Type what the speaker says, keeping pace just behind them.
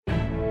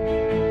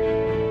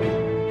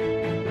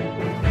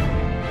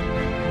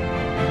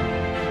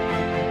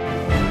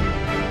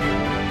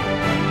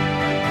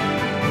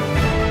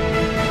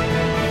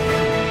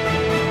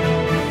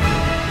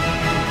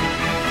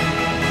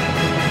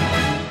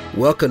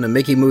Welcome to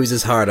Making Movies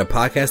is Hard, a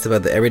podcast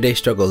about the everyday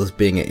struggles of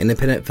being an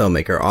independent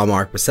filmmaker. I'm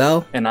Mark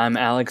Purcell. And I'm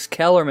Alex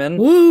Kellerman.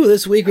 Woo!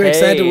 This week we're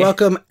excited to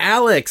welcome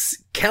Alex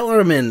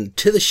Kellerman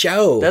to the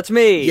show. That's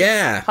me.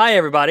 Yeah. Hi,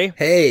 everybody.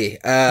 Hey,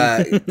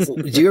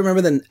 do you remember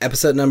the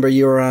episode number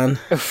you were on?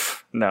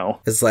 No.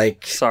 It's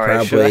like, sorry,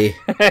 probably...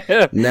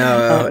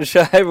 No. I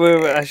should have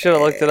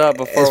looked it up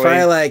before. It's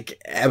probably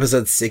like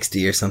episode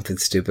 60 or something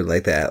stupid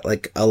like that,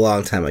 like a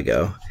long time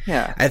ago.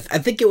 Yeah. I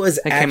think it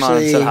was I came on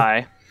and said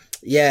hi.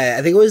 Yeah,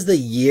 I think it was the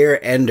year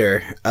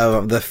ender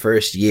of the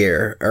first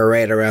year, or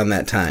right around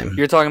that time.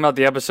 You're talking about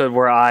the episode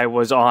where I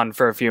was on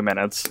for a few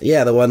minutes.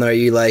 Yeah, the one where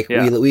you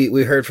Yeah.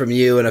 we heard from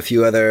you and a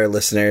few other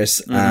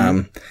listeners.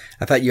 Mm-hmm.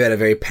 I thought you had a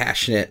very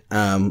passionate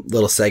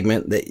little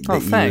segment that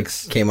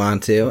thanks. You came on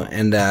to,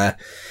 and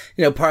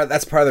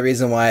that's part of the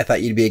reason why I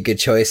thought you'd be a good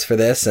choice for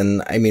this.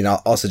 And I mean,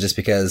 also just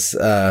because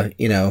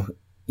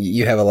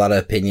you have a lot of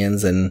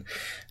opinions and.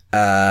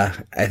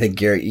 I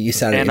think you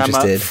sounded interested.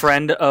 And I'm a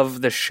friend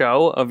of the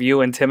show, of you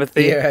and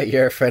Timothy.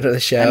 You're a friend of the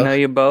show. I know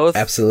you both.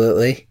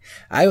 Absolutely.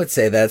 I would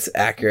say that's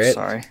accurate.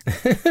 Sorry.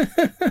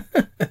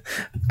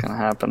 What's gonna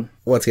happen?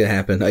 What's gonna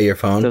happen? Oh, your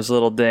phone? Those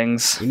little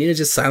dings. You need to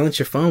just silence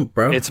your phone,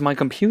 bro. It's my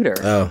computer.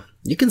 Oh,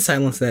 you can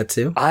silence that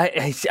too.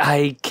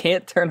 I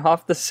can't turn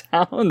off the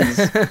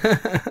sounds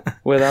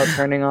without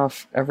turning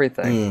off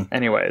everything.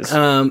 Anyways.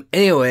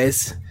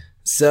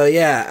 So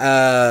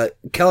yeah,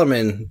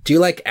 Kellerman, do you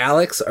like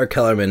Alex or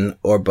Kellerman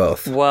or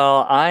both?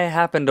 Well, I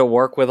happen to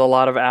work with a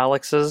lot of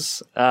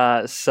Alexes,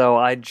 so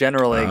I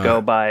generally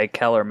go by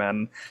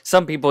Kellerman.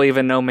 Some people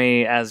even know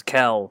me as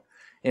Kel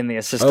in the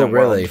assistant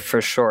world,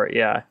 for short,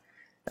 yeah.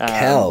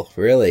 Kel,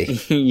 really?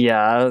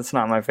 Yeah, that's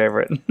not my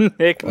favorite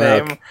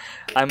nickname.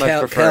 I much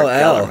prefer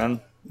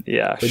Kellerman.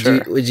 Yeah,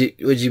 Would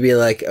you be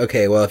like,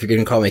 okay, well, if you're going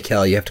to call me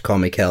Kel, you have to call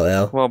me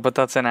Kel-L? Well, but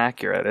that's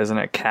inaccurate, isn't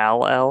it?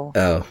 Cal-L?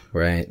 Oh,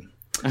 right.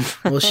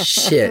 Well,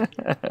 shit.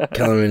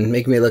 Kellerman,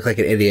 make me look like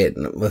an idiot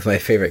with my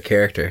favorite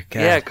character. God.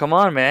 Yeah, come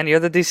on, man. You're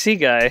the DC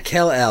guy.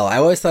 Kel-L. I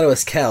always thought it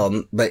was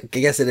Kel, but I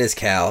guess it is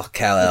Cal.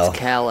 Cal-L. It's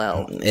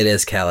Cal-L. It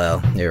is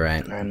Cal-L. You're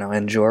right. I know,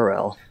 and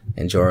Jor-El.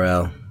 And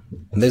Jor-El.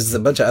 There's a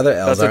bunch of other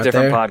L's, That's a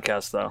different there?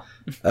 podcast, though.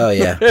 Oh,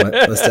 yeah.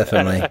 Most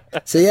definitely.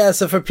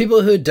 So for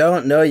people who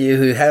don't know you,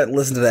 who haven't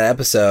listened to that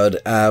episode,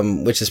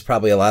 which is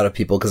probably a lot of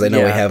people, because I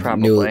know we have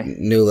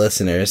new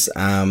listeners,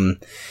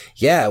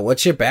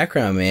 what's your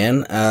background,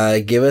 man?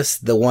 Give us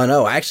the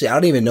 1-0. Actually, I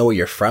don't even know where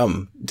you're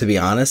from, to be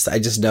honest. I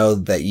just know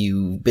that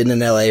you've been in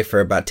LA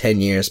for about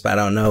 10 years, but I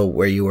don't know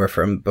where you were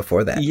from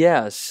before that.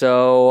 Yeah,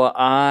 so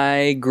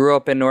I grew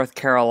up in North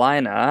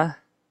Carolina.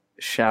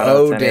 Shout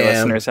out to any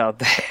listeners out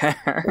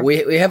there.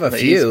 We have a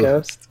few. East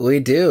Coast. We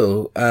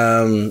do.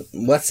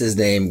 What's his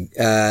name?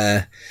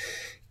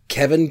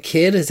 Kevin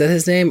Kidd? Is that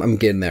his name? I'm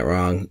getting that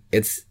wrong.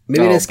 It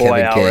is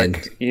Kevin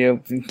Alec. Kidd.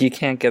 You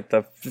can't get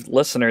the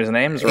listeners'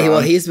 names wrong.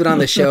 Well, he's been on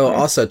the show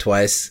also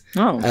twice.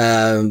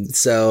 Oh.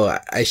 So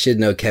I should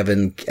know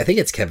Kevin. I think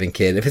it's Kevin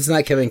Kidd. If it's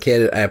not Kevin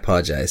Kidd, I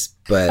apologize.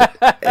 But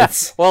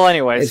it's well,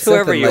 anyways, it's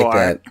whoever you like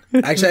are.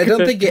 That. Actually,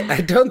 I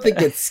don't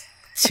think it's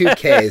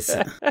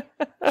 2Ks.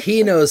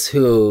 He knows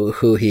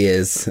who he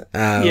is.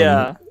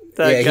 That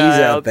guy he's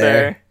out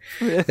there.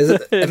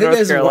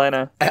 North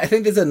Carolina. I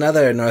think there's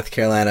another North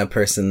Carolina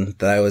person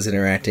that I was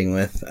interacting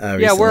with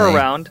recently. Yeah, we're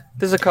around.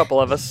 There's a couple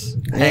of us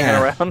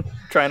hanging around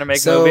trying to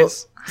make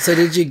movies. So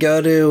did you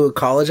go to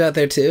college out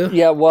there too?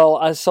 Yeah,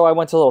 well, so I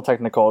went to a little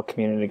technical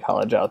community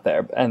college out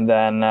there, and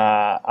then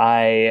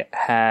I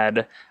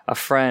had a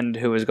friend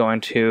who was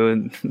going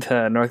to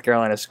the North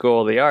Carolina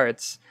School of the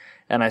Arts,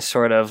 and I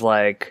sort of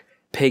like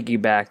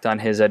piggybacked on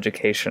his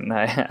education.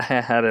 I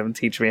had him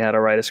teach me how to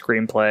write a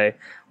screenplay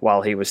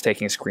while he was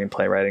taking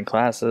screenplay writing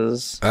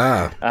classes.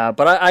 But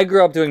I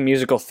grew up doing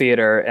musical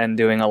theater and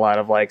doing a lot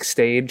of like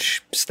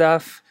stage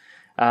stuff.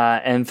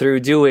 And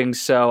through doing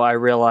so, I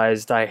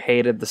realized I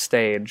hated the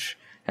stage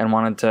and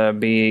wanted to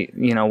be,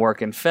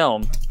 work in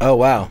film. Oh,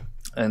 wow.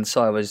 And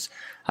so I was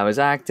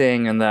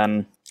acting, and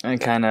then I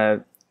kind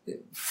of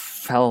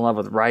fell in love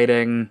with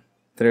writing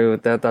through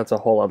that. That's a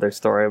whole other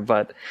story.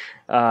 But,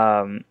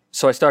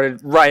 so I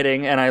started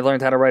writing, and I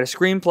learned how to write a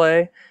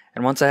screenplay.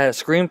 And once I had a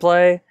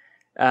screenplay,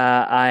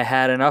 I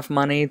had enough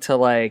money to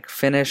like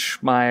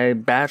finish my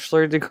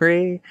bachelor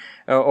degree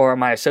or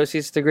my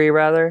associate's degree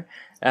rather.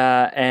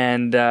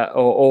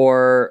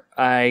 Or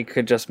I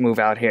could just move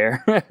out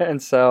here.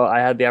 And so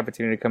I had the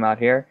opportunity to come out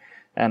here,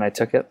 and I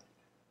took it.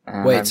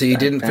 Wait, so you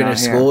didn't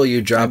finish school?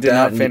 You dropped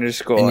out? I did not finish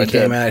school. And you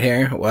came out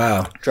here?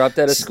 Wow. Dropped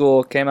out of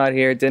school, came out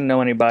here, didn't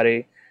know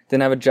anybody,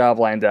 didn't have a job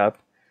lined up,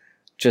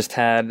 just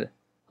had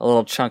a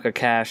little chunk of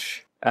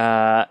cash.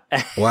 Wow.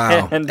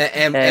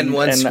 and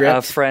one script?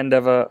 A friend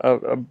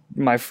of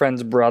my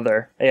friend's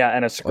brother. Yeah,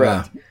 and a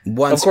script.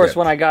 Wow. Of course,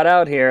 when I got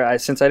out here,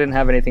 since I didn't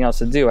have anything else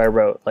to do, I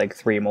wrote like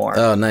 3 more.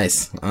 Oh,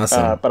 nice.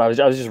 Awesome. But I was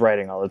just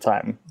writing all the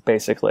time,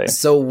 basically.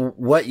 So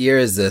what year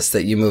is this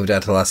that you moved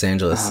out to Los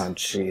Angeles? Oh,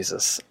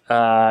 Jesus.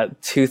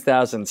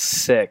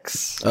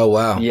 2006. Oh,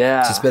 wow.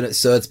 Yeah.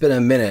 So it's been a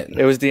minute.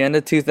 It was the end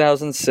of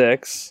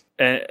 2006.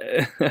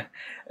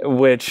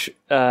 which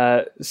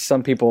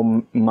some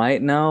people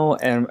might know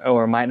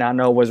or might not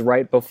know was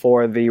right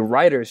before the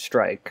writer's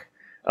strike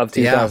of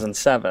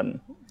 2007.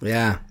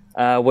 Yeah.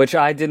 Which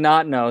I did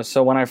not know.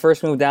 So when I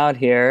first moved out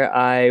here,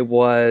 I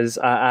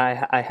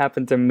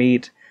happened to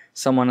meet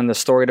someone in the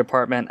story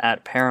department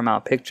at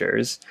Paramount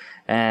Pictures,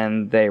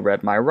 and they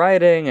read my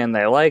writing and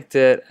they liked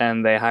it,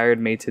 and they hired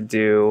me to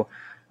do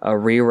a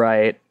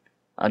rewrite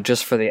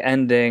just for the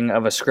ending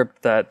of a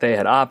script that they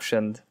had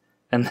optioned.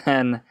 And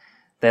then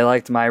they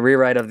liked my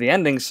rewrite of the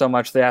ending so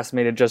much they asked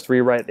me to just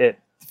rewrite it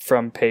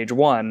from page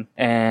 1,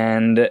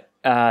 and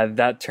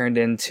that turned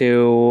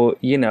into,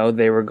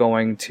 they were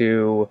going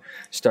to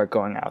start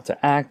going out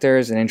to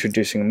actors and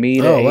introducing me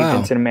to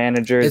agents and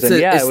managers. It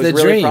was really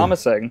dream.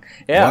 Promising.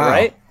 Yeah, wow.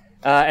 Right?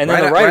 And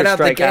then the writer's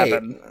strike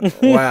happened.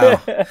 Wow.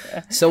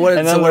 So what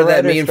did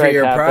that mean for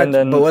your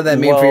project? But what did that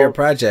mean for your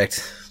project?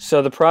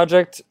 So the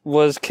project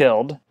was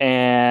killed,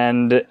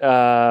 and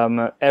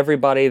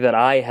everybody that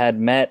I had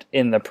met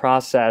in the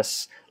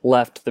process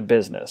left the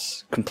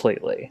business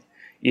completely.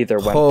 Either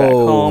went back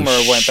home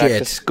or went back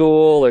to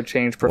school or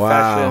changed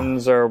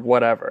professions or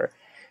whatever.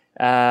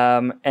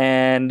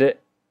 And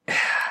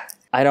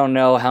I don't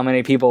know how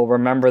many people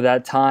remember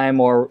that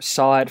time or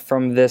saw it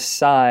from this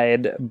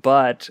side,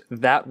 but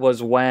that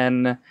was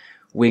when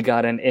we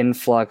got an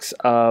influx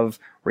of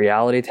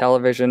reality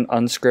television,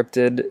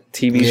 unscripted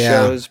TV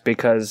shows,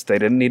 because they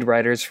didn't need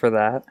writers for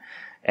that.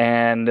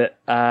 And,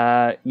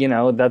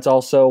 that's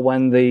also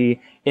when the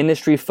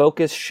industry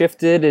focus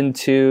shifted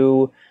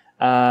into...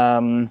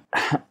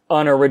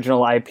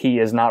 unoriginal IP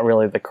is not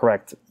really the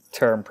correct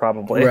term,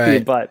 probably,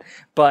 right. but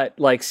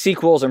like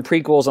sequels and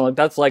prequels, and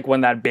that's like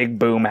when that big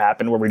boom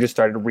happened where we just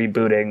started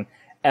rebooting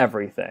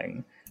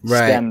everything.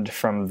 Right. Stemmed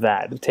from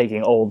that,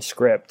 taking old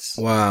scripts.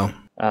 Wow.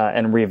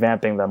 And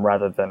revamping them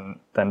rather than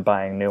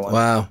buying new ones.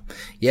 Wow.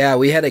 Yeah,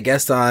 we had a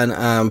guest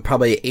on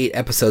probably 8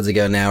 episodes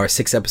ago now, or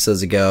 6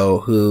 episodes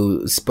ago,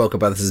 who spoke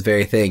about this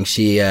very thing.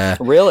 She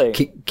really?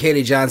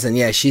 Katie Johnson,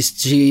 yeah,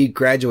 she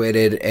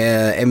graduated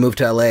and moved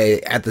to LA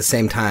at the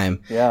same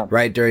time. Yeah.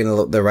 Right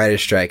during the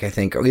writer's strike, I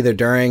think. Or either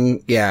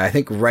during, I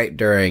think right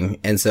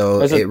during. And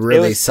so it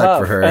really sucked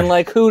tough. for her. And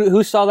like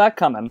who saw that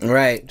coming?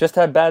 Right. Just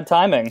had bad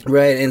timing.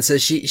 Right. And so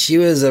she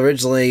was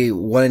originally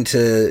wanting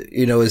to,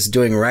 was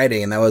doing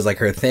writing, and that was like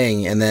her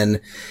thing, and then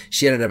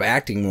she ended up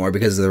acting more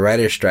because of the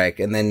writer's strike,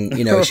 and then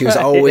she was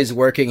always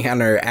working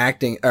on her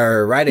acting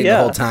or writing the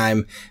whole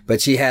time,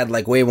 but she had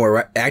like way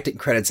more acting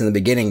credits in the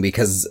beginning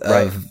because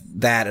of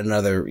that and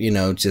other,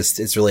 just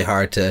it's really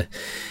hard to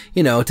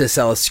to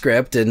sell a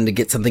script and to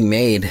get something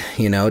made,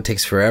 it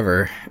takes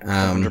forever.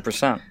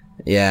 100%.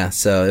 Yeah,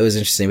 so it was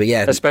interesting, but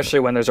yeah, especially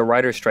when there's a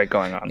writer's strike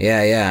going on.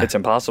 Yeah, it's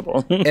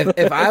impossible.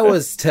 if I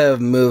was to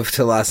move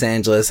to Los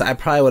Angeles, I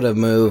probably would have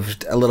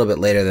moved a little bit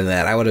later than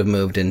that. I would have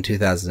moved in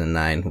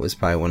 2009. Was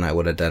probably when I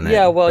would have done it.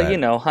 Yeah, well,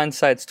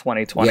 hindsight's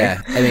 20/20.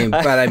 Yeah,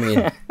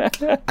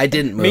 I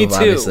didn't move. Me too.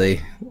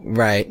 Obviously,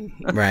 right.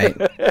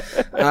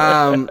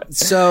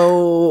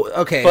 So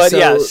okay,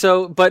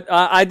 but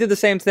I did the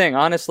same thing.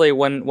 Honestly,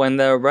 when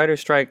the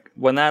writer's strike,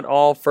 when that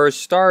all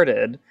first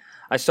started,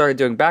 I started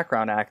doing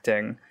background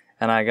acting.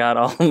 And I got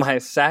all my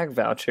SAG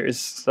vouchers,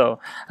 so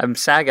I'm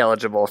SAG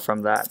eligible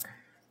from that.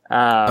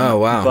 Oh,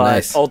 wow, but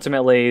nice.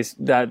 Ultimately,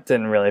 that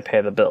didn't really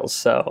pay the bills,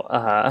 so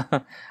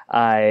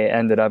I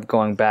ended up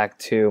going back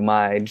to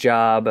my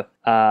job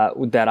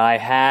that I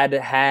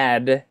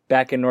had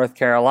back in North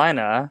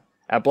Carolina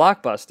at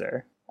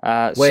Blockbuster.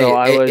 Wait, so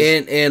I was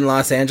in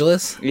Los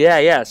Angeles?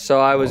 Yeah.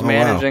 So I was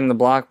managing the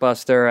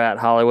Blockbuster at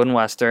Hollywood and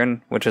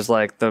Western, which is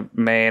like the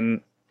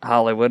main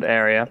Hollywood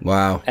area.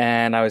 Wow.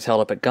 And I was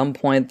held up at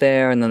gunpoint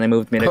there, and then they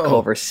moved me to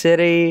Culver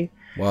City.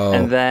 Whoa.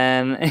 And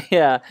then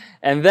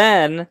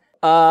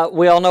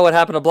we all know what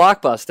happened to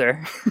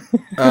Blockbuster.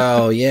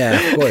 Oh yeah,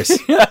 of course.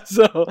 Yeah,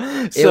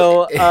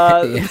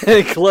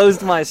 they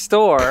closed my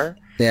store.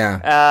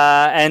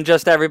 Yeah. And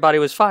just everybody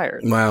was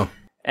fired. Wow.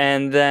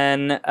 And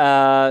then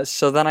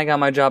so then I got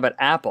my job at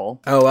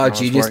Apple. Oh wow,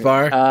 Genius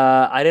Bar?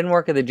 I didn't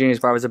work at the Genius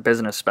Bar. I was a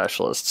business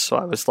specialist, so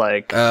I was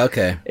like,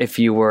 okay. If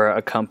you were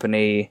a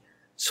company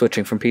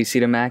switching from PC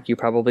to Mac, you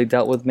probably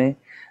dealt with me.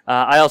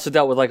 I also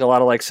dealt with like a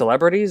lot of like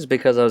celebrities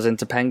because I was in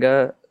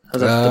Topanga. I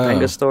was at the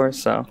Topanga store,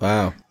 so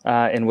wow,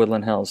 in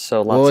Woodland Hills.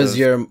 So what was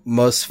your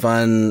most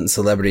fun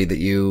celebrity that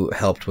you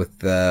helped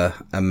with a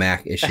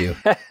Mac issue?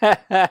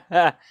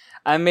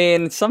 I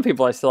mean, some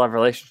people I still have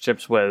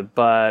relationships with,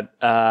 but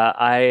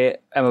I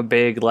am a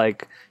big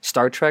like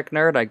Star Trek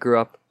nerd. I grew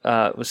up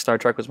with Star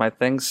Trek was my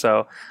thing,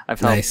 so I've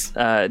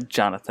helped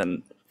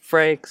Jonathan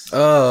Frakes.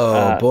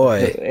 Oh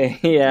boy,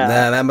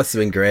 yeah, that must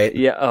have been great.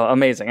 Yeah,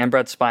 amazing, and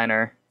Brett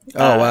Spiner.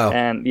 Oh wow,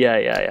 and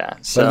yeah.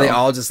 So they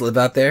all just live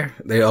out there.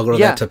 They all go to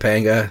that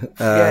Topanga.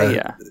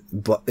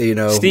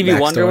 Stevie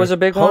Wonder was a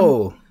big one.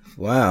 Oh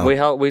wow, we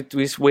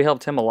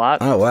helped him a lot.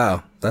 Oh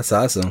wow, that's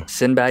awesome.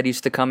 Sinbad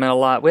used to come in a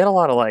lot. We had a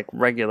lot of like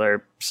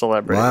regular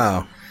celebrities.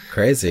 Wow,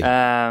 crazy.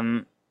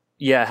 Howie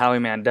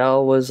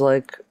Mandel was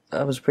like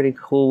pretty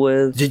cool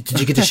with. Did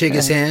you get to shake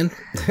his hand?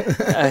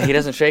 He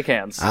doesn't shake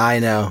hands. I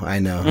know.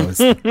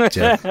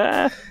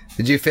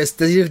 Did you fist?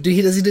 Does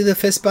he do the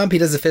fist bump? He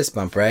does the fist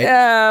bump, right?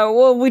 Yeah.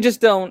 Well, we just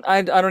don't.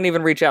 I don't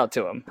even reach out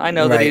to him. I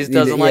know that he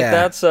doesn't like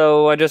that,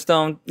 so I just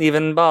don't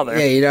even bother.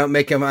 Yeah, you don't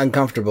make him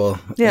uncomfortable.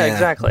 Yeah,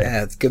 exactly.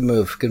 Yeah, it's a good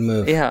move. Good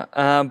move. Yeah.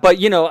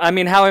 But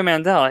Howie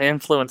Mandel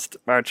influenced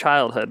our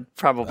childhood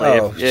probably.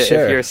 If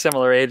you're a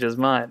similar age as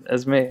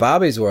me.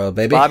 Bobby's World,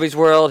 baby. Bobby's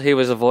World. He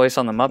was a voice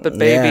on the Muppet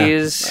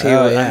Babies.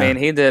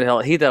 He did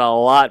a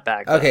lot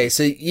back then. Okay,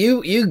 so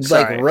you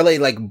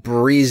really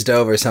breezed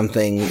over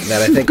something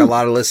that I think a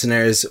lot of listeners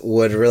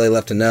would really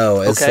love to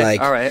know. It's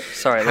all right.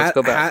 Sorry, let's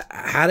go back.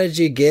 How did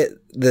you get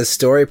the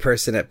story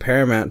person at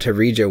Paramount to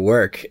read your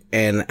work,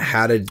 and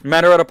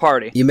met her at a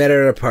party? You met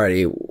her at a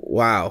party.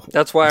 Wow.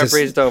 That's why I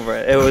breezed over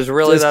it. It was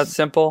really that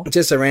simple.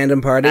 Just a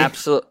random party?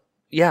 Absolutely.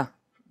 Yeah.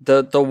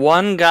 The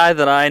one guy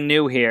that I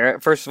knew here,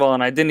 first of all,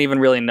 and I didn't even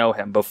really know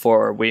him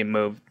before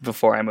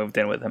I moved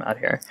in with him out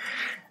here.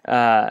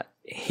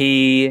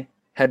 He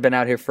had been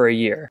out here for a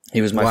year.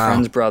 He was my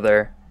friend's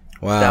brother.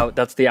 Wow.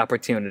 That's the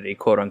opportunity,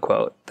 quote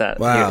unquote.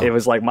 It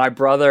was like, my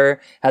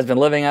brother has been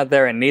living out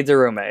there and needs a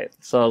roommate.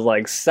 So I was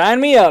like, sign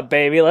me up,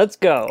 baby. Let's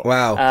go.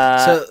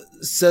 Wow.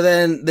 So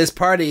then this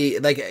party,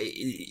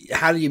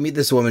 how did you meet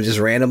this woman? Just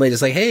randomly,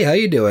 just like, hey, how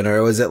you doing?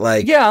 Or was it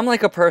like... Yeah, I'm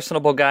like a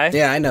personable guy.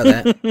 Yeah, I know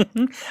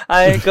that.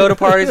 I go to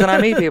parties and I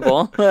meet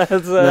people.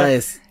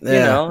 Nice.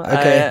 Yeah.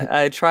 Okay.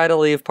 I try to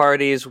leave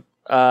parties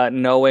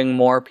knowing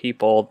more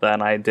people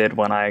than I did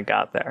when I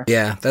got there.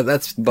 Yeah,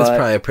 that's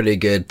probably a pretty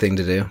good thing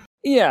to do.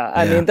 Yeah,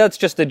 I mean, that's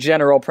just the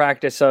general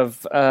practice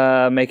of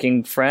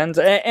making friends.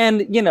 And,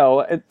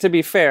 to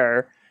be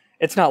fair,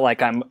 it's not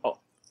like I'm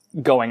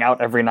going out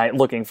every night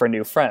looking for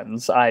new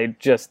friends. I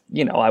just,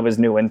 I was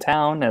new in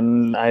town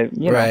and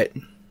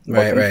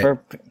looking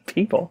for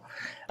people.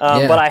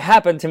 But I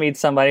happened to meet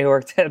somebody who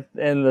worked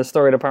in the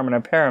story department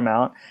at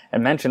Paramount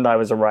and mentioned I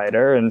was a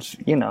writer. And,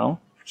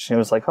 she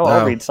was like,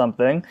 I'll read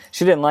something.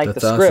 She didn't like the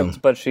script, awesome.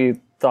 But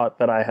she thought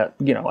that I had,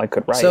 I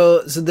could write.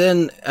 So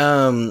then,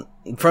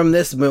 from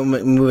this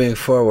moving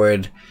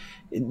forward,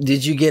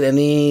 did you get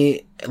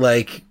any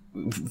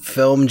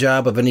film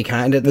job of any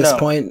kind at this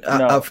point?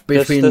 No.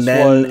 Between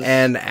then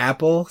and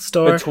Apple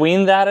Store?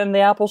 Between that and the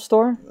Apple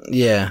Store?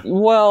 Yeah.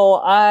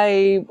 Well,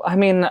 I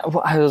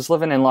was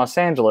living in Los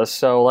Angeles,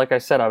 so like I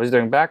said, I was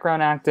doing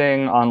background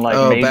acting on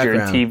major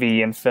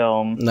TV and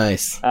film.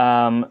 Nice.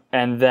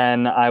 And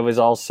then I was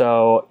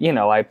also,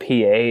 I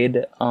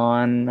PA'd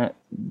on...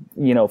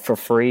 for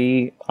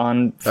free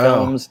on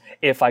films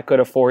if I could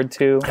afford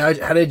to. How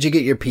did you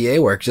get your PA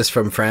work? Just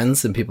from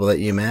friends and people that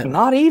you met?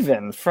 Not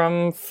even.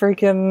 From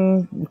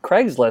freaking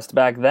Craigslist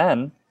back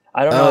then.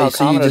 I don't know how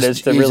common it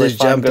is to really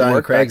find good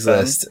work back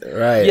then.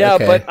 Right. Yeah,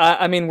 okay.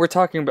 but we're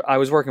talking, I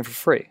was working for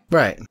free.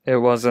 Right. It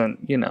wasn't,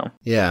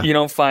 Yeah. You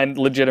don't find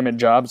legitimate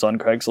jobs on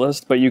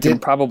Craigslist, but you can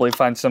probably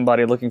find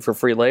somebody looking for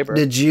free labor.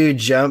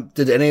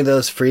 Did any of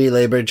those free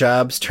labor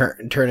jobs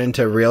turn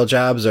into real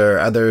jobs or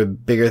other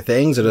bigger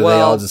things, or do they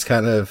all just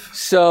kind of...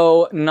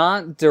 So,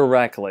 not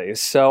directly.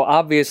 So,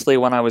 obviously,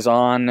 when I was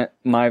on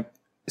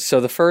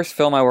So the first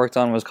film I worked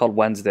on was called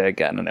Wednesday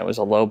Again, and it was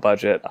a low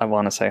budget, I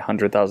want to say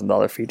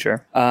 $100,000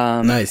 feature.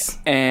 Nice.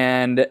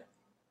 And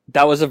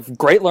that was a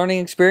great learning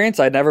experience.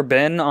 I'd never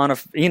been on a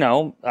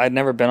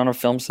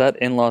film set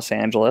in Los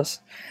Angeles.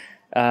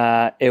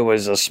 It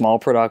was a small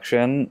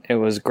production. It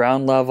was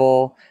ground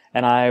level,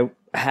 and I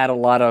had a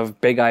lot of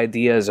big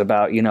ideas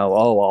about,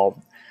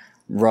 I'll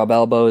rub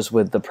elbows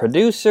with the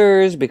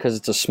producers because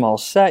it's a small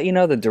set,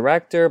 the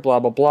director, blah,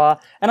 blah, blah.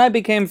 And I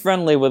became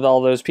friendly with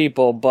all those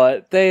people,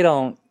 but they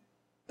don't,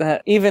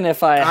 even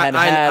if I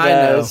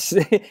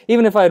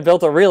even if I had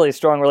built a really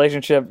strong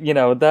relationship,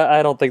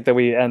 I don't think that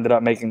we ended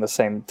up making the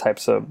same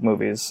types of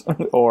movies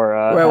or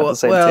had the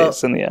same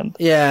tastes in the end.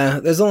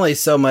 Yeah, there's only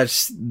so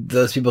much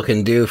those people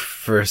can do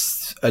for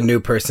a new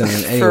person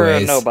anyways. For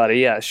nobody,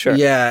 yeah, sure.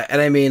 Yeah,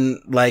 and I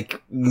mean,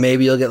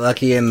 maybe you'll get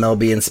lucky and they'll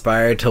be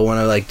inspired to want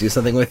to do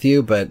something with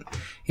you, but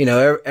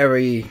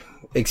every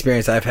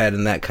experience I've had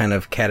in that kind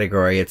of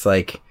category, it's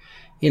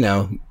you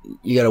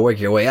got to work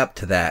your way up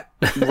to that.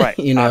 Right,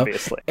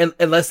 obviously.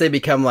 Unless they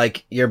become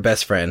your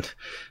best friend,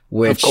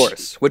 which... Of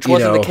course, which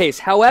wasn't the case.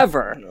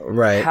 However,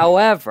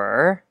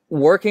 Right.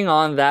 Working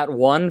on that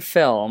one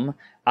film,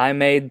 I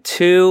made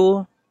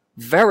two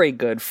very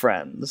good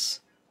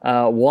friends.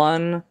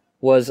 One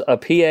was a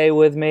PA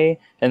with me,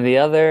 and the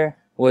other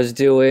was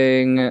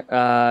doing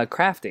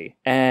Crafty.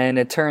 And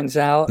it turns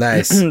out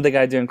nice. The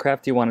guy doing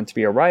Crafty wanted to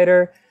be a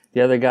writer.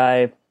 The other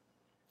guy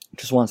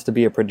just wants to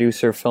be a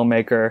producer,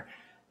 filmmaker.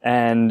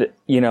 And,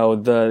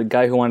 the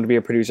guy who wanted to be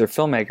a producer,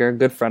 filmmaker,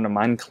 good friend of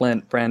mine,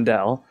 Clint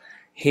Brandell,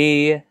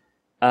 he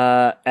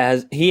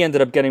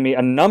ended up getting me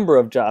a number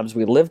of jobs.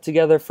 We lived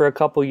together for a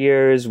couple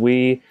years.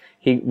 We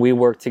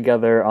worked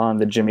together on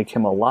the Jimmy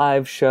Kimmel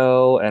Live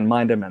show and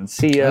Mind and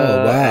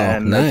Mencia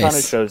and a ton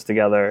of shows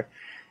together.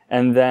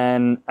 And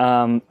then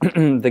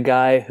the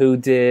guy who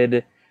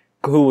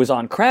was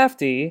on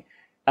Crafty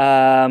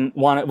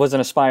was an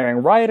aspiring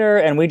writer,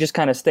 and we just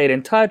kind of stayed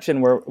in touch,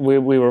 and we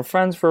were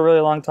friends for a really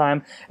long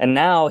time. And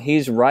now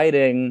he's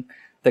writing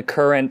the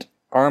current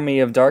Army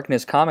of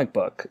Darkness comic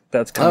book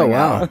that's coming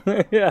out.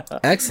 Yeah,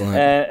 excellent.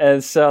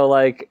 And so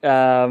like,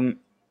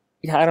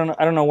 yeah, I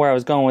don't know where I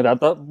was going with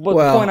that. The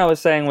point I was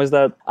saying was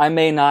that I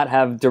may not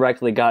have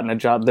directly gotten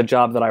the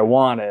job that I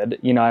wanted.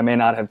 You know, I may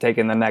not have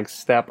taken the next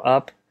step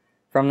up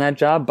from that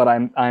job, but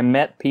I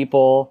met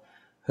people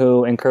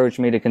who encouraged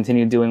me to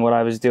continue doing what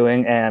I was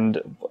doing, and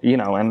you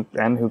know,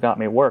 and who got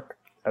me work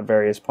at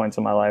various points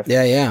in my life.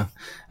 Yeah.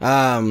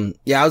 I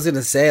was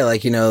gonna say,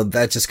 like, you know,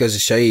 that just goes to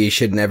show you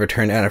should never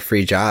turn down a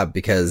free job,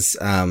 because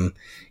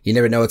you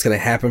never know what's gonna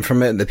happen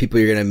from it, and the people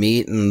you're gonna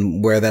meet,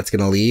 and where that's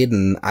gonna lead.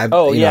 And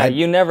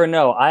you never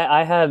know.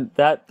 I had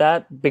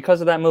that because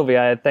of that movie.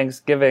 I had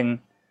Thanksgiving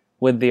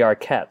with the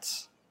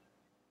Arquettes.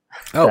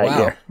 Oh,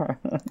 wow.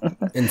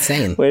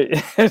 Insane.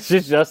 It's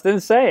just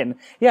insane.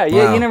 Yeah,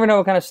 you never know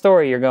what kind of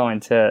story you're going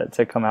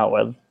to come out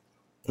with.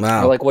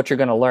 Wow. Or like what you're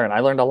going to learn.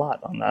 I learned a lot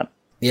on that.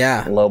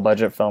 Yeah. Low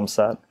budget film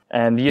set.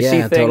 And you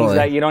see things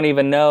that you don't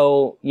even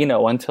know, you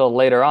know, until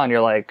later on.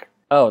 You're like,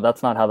 oh,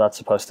 that's not how that's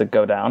supposed to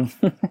go down.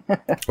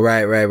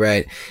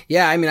 Right.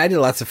 Yeah, I mean, I did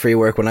lots of free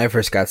work when I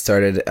first got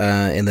started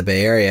in the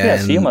Bay Area. Yeah,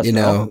 so you must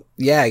know.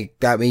 Yeah, it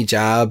got me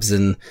jobs,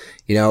 and,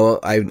 you know,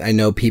 I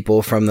know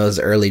people from those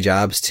early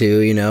jobs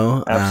too, you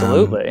know.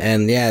 Absolutely.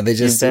 And yeah, they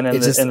just... You've been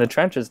in the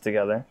trenches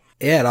together.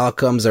 Yeah, it all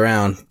comes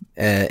around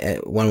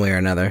one way or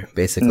another,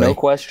 basically. No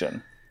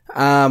question.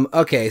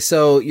 Okay,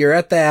 so you're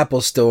at the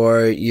Apple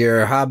store,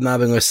 you're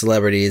hobnobbing with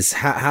celebrities.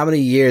 How many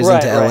years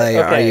into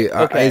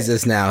LA is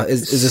this now?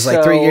 Is this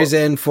like 3 years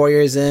in, 4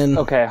 years in?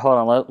 Okay, hold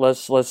on.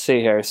 Let's see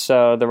here.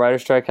 So the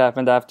writer's strike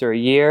happened after a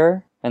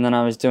year, and then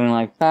I was doing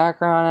like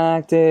background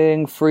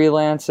acting,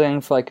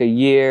 freelancing for like a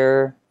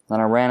year. Then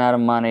I ran out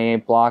of money.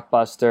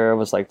 Blockbuster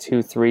was like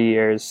 2-3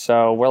 years.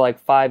 So we're like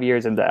 5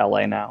 years into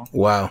LA now.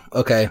 Wow.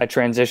 Okay. I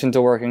transitioned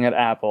to working at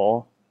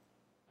Apple.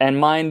 And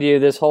mind you,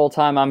 this whole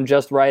time I'm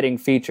just writing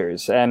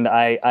features, and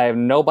I have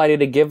nobody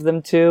to give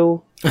them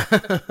to.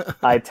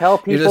 I tell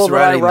people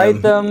that I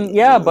write them.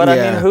 Yeah, but I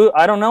mean,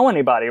 I don't know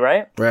anybody,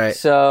 right? Right.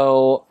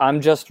 So I'm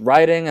just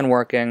writing and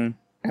working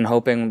and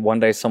hoping one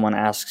day someone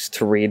asks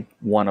to read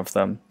one of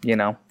them, you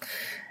know?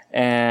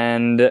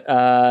 And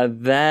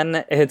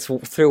then it's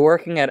through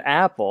working at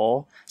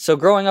Apple. So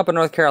growing up in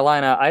North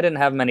Carolina, I didn't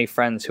have many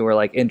friends who were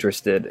like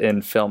interested in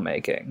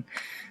filmmaking.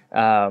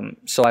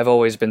 So I've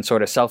always been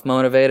sort of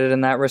self-motivated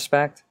in that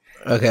respect.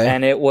 Okay.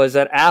 And it was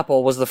at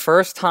Apple was the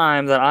first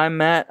time that I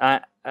met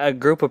a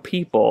group of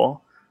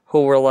people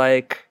who were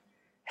like,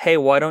 hey,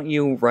 why don't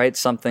you write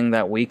something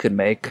that we could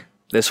make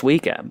this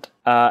weekend?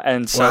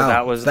 And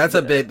so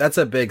that's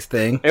a big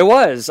thing. It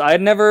was.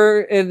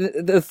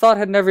 The thought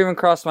had never even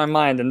crossed my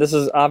mind. And this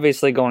is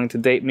obviously going to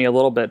date me a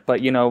little bit.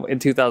 But, you know, in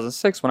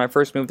 2006, when I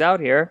first moved out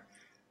here,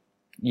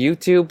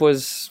 YouTube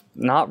was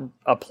not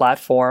a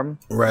platform,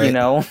 right? You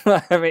know,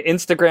 I mean,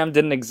 Instagram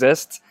didn't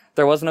exist.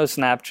 There was no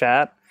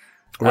Snapchat.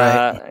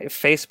 Right.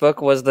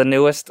 Facebook was the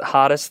newest,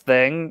 hottest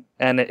thing,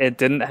 and it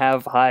didn't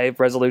have high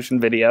resolution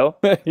video.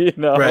 You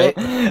know, right?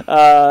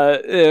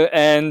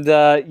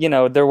 You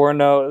know, there were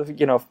no,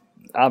 you know,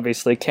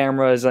 obviously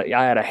cameras. I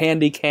had a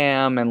handy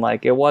cam, and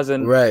like it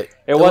wasn't right.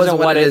 It wasn't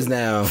what it is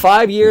now.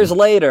 5 years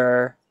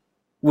later,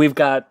 we've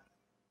got,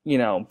 you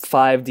know,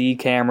 5D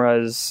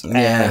cameras,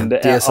 and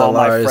all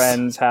my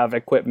friends have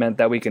equipment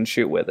that we can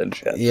shoot with and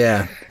shit.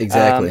 Yeah,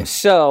 exactly.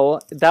 So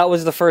that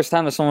was the first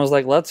time that someone was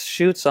like, let's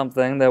shoot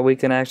something that we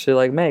can actually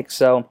like make.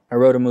 So I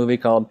wrote a movie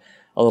called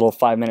a little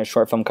 5-minute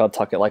short film called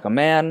Tuck It Like a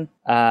Man,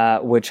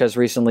 which has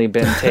recently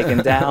been taken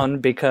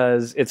down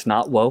because it's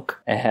not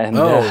woke. And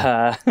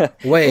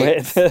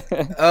wait.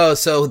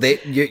 So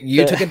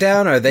you took it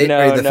down, or the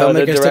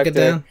filmmakers took it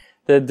down?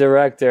 The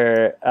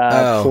director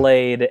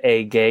played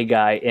a gay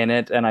guy in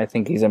it, and I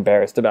think he's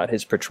embarrassed about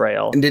his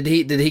portrayal. And did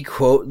he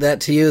quote that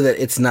to you, that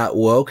it's not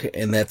woke,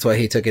 and that's why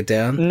he took it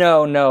down?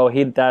 No,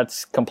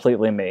 that's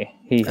completely me.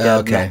 He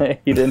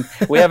didn't.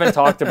 We haven't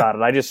talked about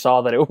it. I just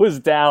saw that it was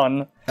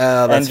down,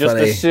 and just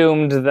funny.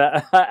 Assumed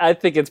that. I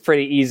think it's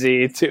pretty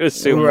easy to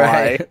assume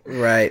why.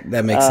 Right,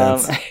 that makes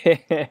sense.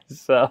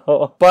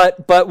 So,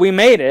 but we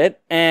made it,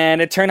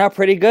 and it turned out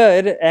pretty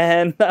good,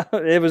 and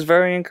it was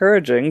very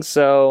encouraging.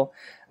 So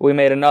we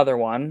made another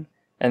one,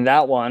 and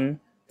that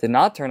one did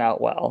not turn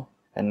out well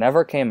and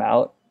never came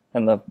out,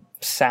 and the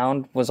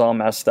sound was all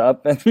messed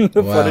up, and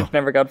the footage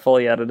never got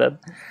fully edited.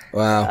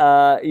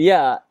 Wow.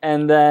 Yeah,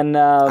 and then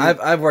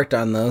I've worked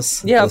on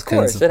those. Yeah, those of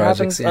course, of it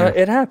projects, happens.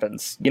 It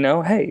happens. You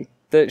know, hey,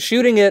 the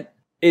shooting it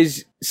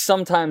is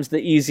sometimes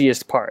the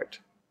easiest part.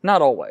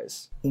 Not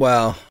always.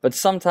 Well, but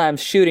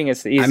sometimes shooting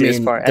is the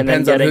easiest part. And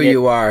depends on who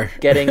you are.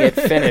 Getting it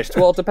finished.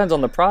 Well, it depends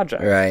on the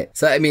project. Right.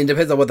 So, I mean, it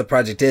depends on what the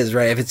project is,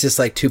 right? If it's just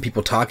like two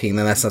people talking,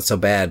 then that's not so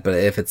bad. But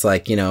if it's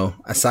like, you know,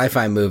 a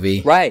sci-fi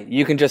movie. Right.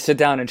 You can just sit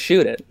down and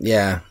shoot it.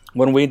 Yeah.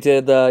 When we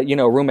did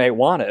Roommate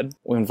Wanted,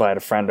 we invite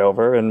a friend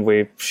over and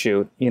we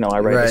shoot, I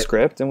write the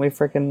script and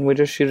we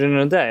just shoot it in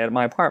a day at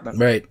my apartment.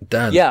 Right.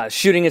 Done. Yeah.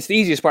 Shooting is the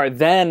easiest part.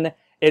 Then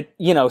it,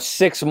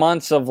 6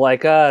 months of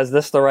like, is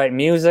this the right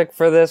music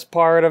for this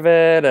part of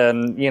it?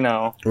 And,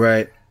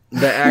 Right.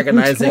 The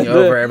agonizing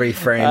over every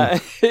frame.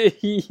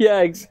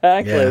 Yeah,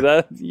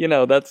 exactly.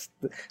 Yeah. That's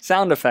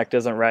sound effect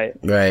isn't right.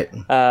 Right.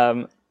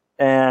 So,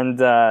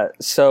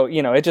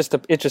 it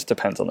just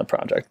depends on the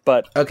project.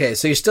 But okay,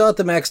 so you're still at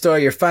the Mac store.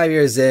 You're 5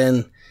 years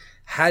in.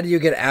 How do you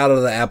get out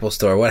of the Apple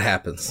store? What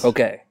happens?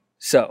 Okay,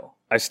 so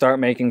I start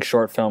making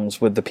short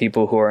films with the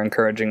people who are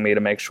encouraging me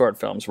to make short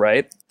films,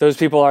 right? Those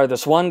people are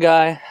this one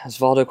guy,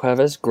 Osvaldo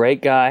Cuevas,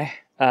 great guy,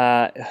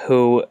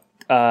 who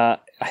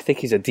I think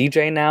he's a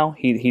DJ now.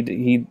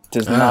 He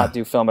does not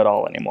do film at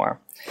all anymore.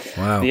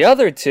 Wow. The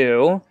other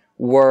two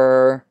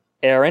were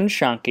Aaron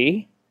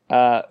Shanky,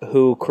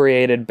 who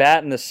created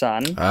Bat in the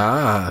Sun,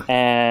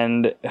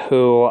 and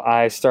who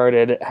I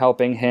started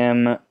helping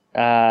him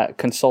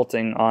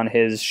consulting on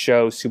his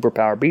show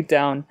Superpower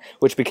Beatdown,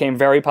 which became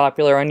very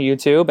popular on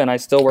YouTube, and I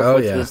still work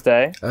with to this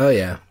day. Oh,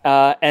 yeah.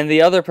 And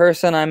the other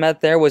person I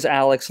met there was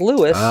Alex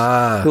Lewis,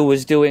 who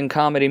was doing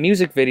comedy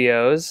music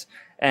videos,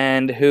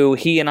 and who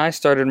he and I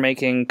started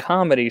making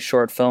comedy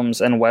short films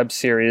and web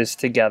series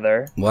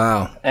together.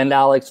 Wow. And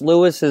Alex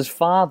Lewis's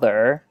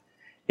father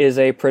is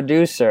a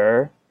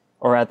producer,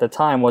 or at the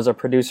time was a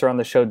producer on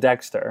the show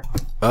Dexter.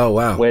 Oh,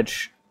 wow.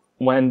 Which,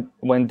 when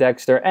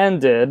Dexter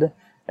ended,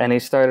 and he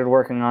started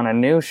working on a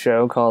new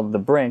show called The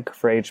Brink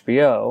for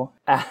HBO,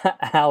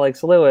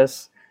 Alex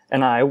Lewis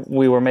and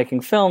we were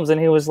making films, and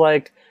he was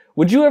like,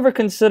 would you ever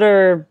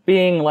consider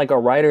being like a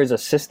writer's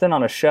assistant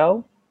on a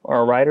show?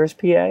 Or a writer's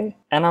PA?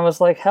 And I was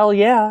like, hell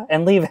yeah.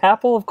 And leave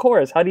Apple? Of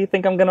course. How do you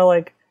think I'm going to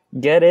like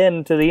get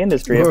into the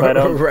industry if I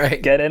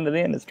don't get into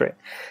the industry?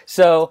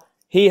 So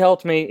he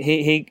helped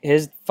me.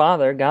 His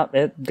father got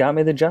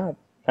me the job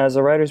as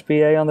a writer's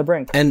PA on The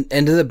Brink. And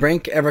did The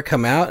Brink ever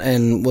come out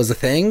and was a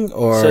thing?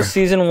 Or So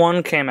season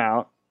 1 came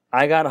out.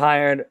 I got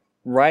hired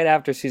right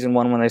after season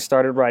 1 when they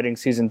started writing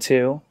season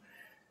 2.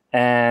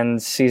 And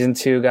season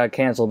 2 got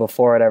canceled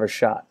before it ever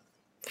shot.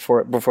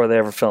 Before they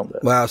ever filmed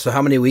it. Wow, so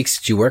how many weeks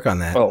did you work on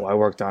that? Oh, I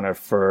worked on it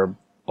for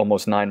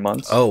almost 9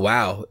 months. Oh,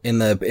 wow. In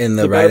the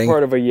writing? better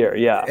part of a year,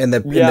 yeah. In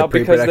the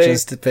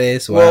pre-production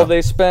phase? Wow. Well,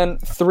 they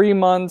spent 3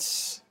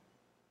 months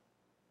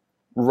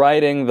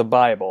writing the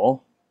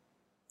Bible,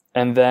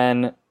 and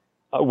then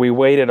we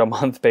waited a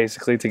month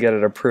basically to get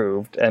it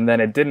approved, and then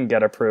it didn't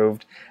get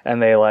approved,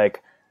 and they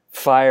like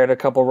fired a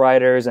couple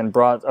writers and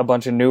brought a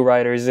bunch of new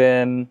writers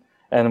in,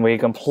 and we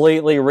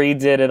completely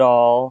redid it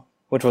all,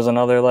 which was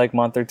another like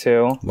month or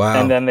 2.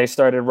 Wow. And then they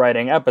started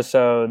writing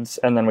episodes,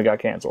 and then we got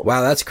canceled. Wow,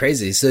 that's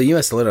crazy. So you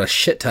must have learned a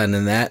shit ton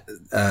in that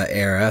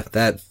era,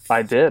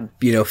 I did.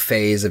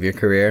 Phase of your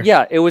career.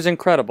 Yeah, it was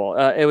incredible.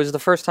 It was the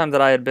first time that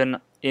I had been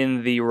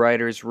in the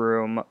writer's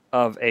room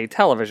of a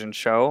television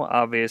show,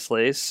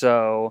 obviously.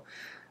 So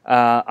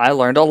I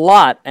learned a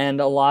lot,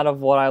 and a lot of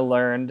what I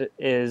learned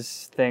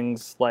is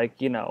things like,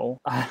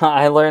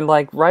 I learned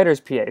like writer's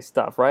PA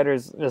stuff,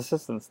 writer's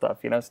assistant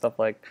stuff, stuff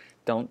like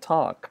don't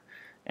talk.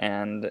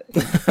 And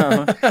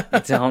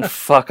don't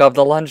fuck up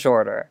the lunch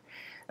order.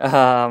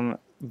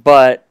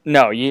 But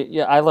no,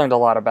 I learned a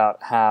lot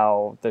about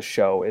how the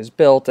show is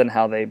built and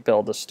how they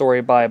build a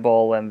story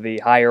Bible and the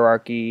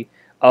hierarchy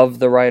of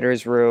the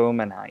writer's room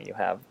and how you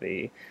have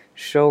the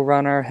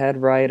showrunner,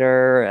 head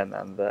writer,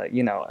 and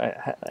then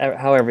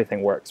how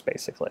everything works,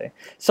 basically.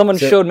 Someone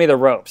showed me the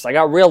ropes. I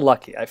got real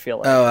lucky, I feel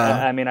like. Oh,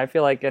 wow. I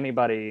feel like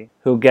anybody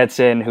who gets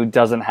in who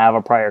doesn't have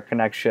a prior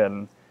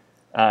connection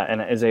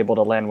and is able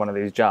to land one of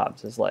these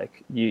jobs is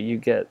like you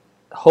get,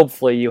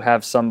 hopefully you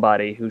have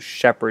somebody who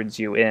shepherds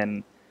you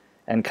in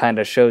and kind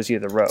of shows you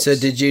the ropes. So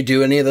did you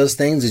do any of those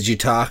things? Did you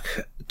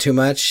talk too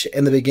much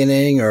in the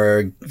beginning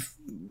or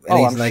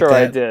anything like sure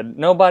that? I did.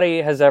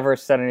 Nobody has ever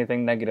said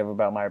anything negative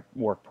about my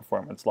work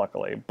performance,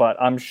 luckily,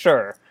 but I'm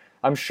sure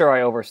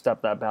I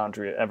overstep that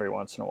boundary every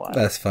once in a while.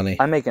 That's funny.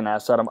 I can make an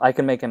ass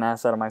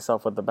out of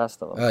myself with the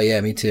best of them. Oh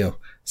yeah, me too.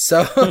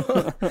 So,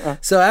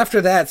 so after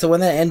that, so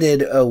when that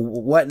ended,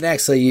 what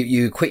next? So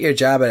you quit your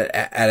job at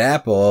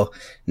Apple.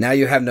 Now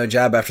you have no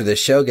job after the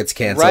show gets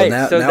canceled. Right.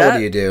 Now what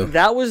do you do?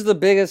 That was the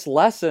biggest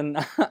lesson,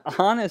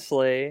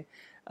 honestly.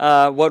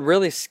 What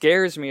really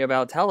scares me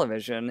about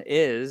television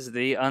is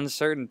the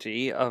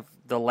uncertainty of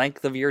the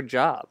length of your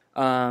job.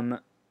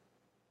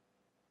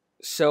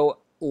 So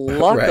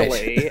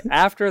luckily,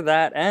 after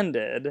that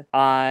ended,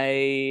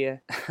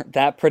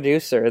 that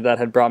producer that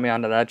had brought me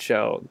onto that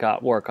show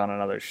got work on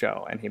another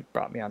show, and he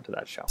brought me onto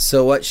that show.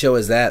 So what show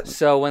is that?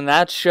 So when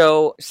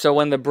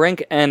The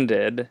Brink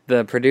ended,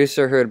 the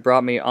producer who had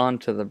brought me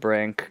onto The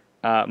Brink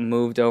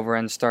moved over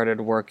and started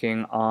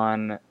working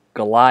on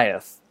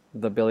Goliath,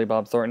 the Billy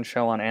Bob Thornton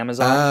show on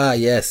Amazon. Ah,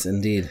 yes,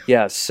 indeed.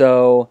 Yeah,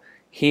 so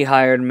he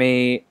hired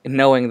me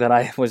knowing that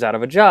I was out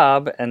of a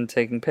job and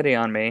taking pity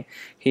on me.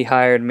 He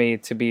hired me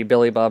to be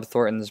Billy Bob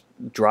Thornton's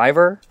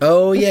driver.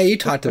 Oh, yeah, you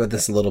talked about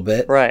this a little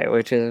bit. Right,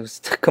 which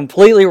is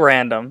completely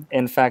random.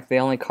 In fact, the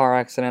only car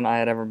accident I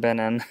had ever been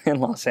in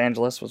Los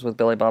Angeles was with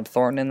Billy Bob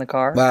Thornton in the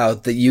car. Wow,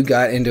 that you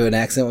got into an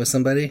accident with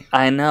somebody?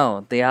 I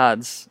know, the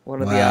odds.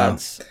 What are the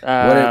odds?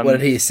 What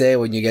did he say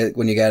when you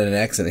got in an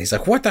accident? He's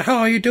like, "What the hell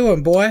are you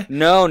doing, boy?"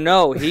 No,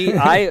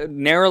 I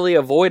narrowly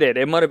avoided.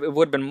 It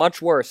would have been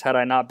much worse had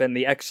I not been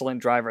the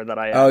excellent driver that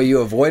I am. Oh, you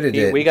avoided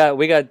it. We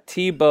got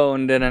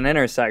T-boned in an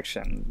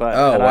intersection, but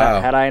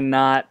had I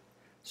not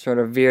sort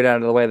of veered out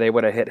of the way, they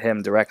would have hit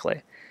him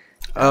directly.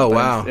 Oh,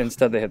 wow.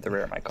 Instead, they hit the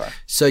rear of my car.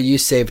 So you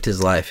saved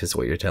his life, is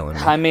what you're telling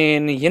me. I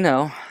mean,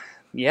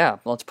 yeah,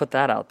 let's put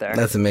that out there.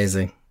 That's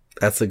amazing.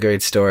 That's a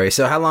great story.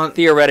 So how long...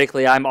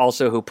 Theoretically, I'm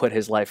also who put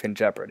his life in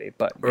jeopardy,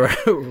 but...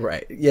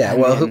 Right. Yeah,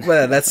 well,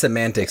 that's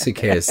semantics. Who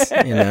cares,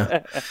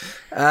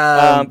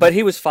 But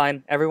he was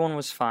fine. Everyone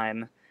was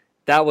fine.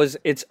 That was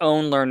its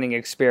own learning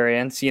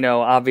experience.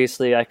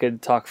 Obviously I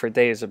could talk for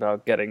days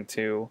about getting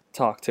to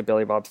talk to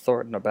Billy Bob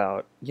Thornton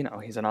about,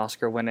 he's an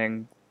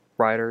Oscar-winning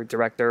writer,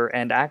 director,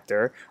 and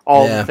actor.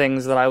 All the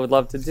things that I would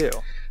love to do.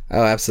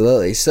 Oh,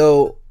 absolutely.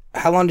 So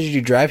how long did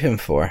you drive him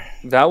for?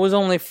 That was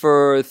only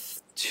for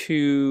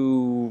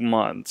 2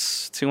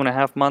 months,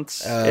 2.5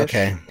 months.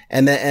 Okay.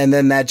 And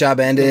then that job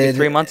ended? Maybe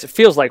 3 months. It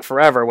feels like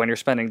forever when you're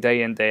spending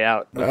day in, day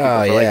out with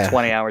people for like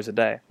 20 hours a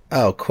day.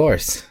 Oh, of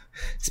course.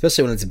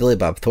 Especially when it's Billy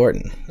Bob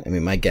Thornton. I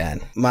mean, my God.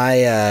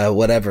 My,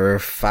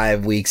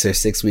 5 weeks or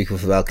 6 weeks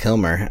with Val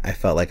Kilmer, I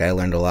felt like I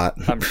learned a lot.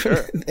 I'm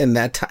sure. In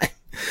that time.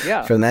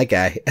 Yeah. From that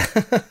guy.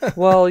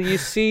 Well, you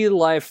see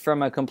life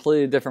from a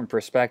completely different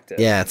perspective.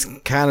 Yeah, it's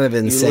kind of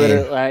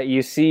insane.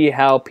 You see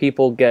how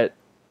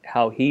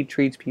he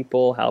treats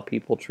people, how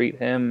people treat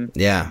him.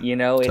 Yeah.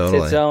 It's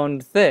its own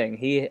thing.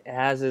 He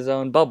has his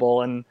own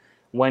bubble, and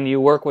when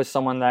you work with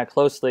someone that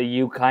closely,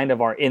 you kind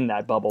of are in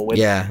that bubble with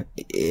them.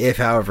 If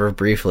however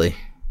briefly.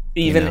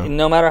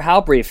 No matter how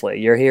briefly.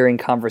 You're hearing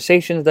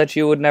conversations that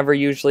you would never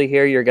usually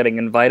hear. You're getting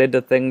invited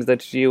to things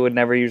that you would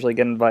never usually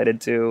get invited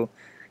to.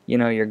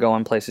 You're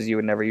going places you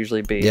would never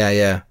usually be.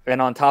 Yeah. And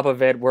on top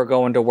of it, we're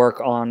going to work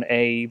on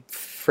a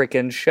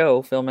freaking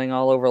show filming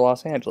all over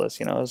Los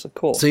Angeles. It's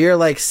cool. So you're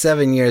like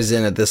 7 years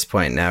in at this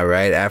point now,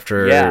 right?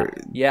 After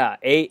yeah,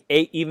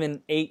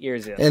 even 8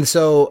 years in.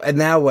 And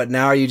now what?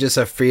 Now are you just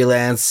a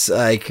freelance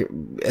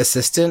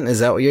assistant? Is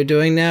that what you're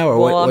doing now, or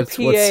what's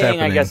happening?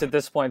 I guess at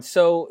this point.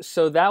 So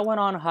that went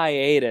on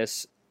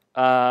hiatus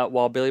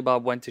while Billy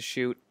Bob went to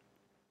shoot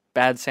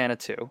Bad Santa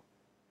 2.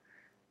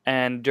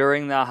 And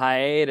during the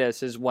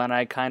hiatus is when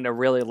I kind of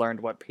really learned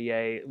what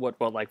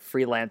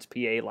freelance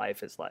PA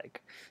life is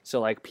like.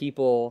 So like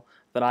people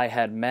that I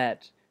had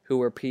met who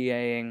were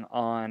PAing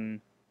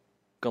on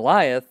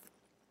Goliath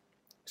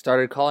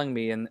started calling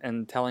me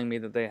and telling me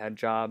that they had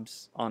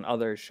jobs on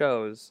other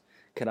shows.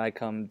 Could I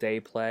come day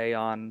play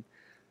on,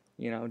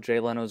 Jay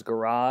Leno's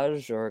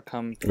Garage, or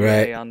come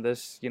PA on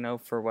this,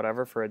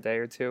 for a day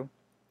or two?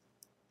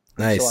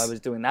 Nice. So I was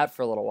doing that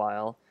for a little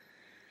while.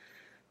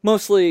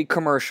 Mostly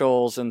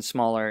commercials and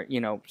smaller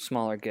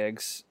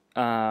gigs,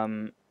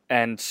 and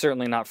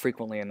certainly not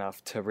frequently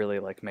enough to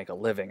really make a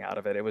living out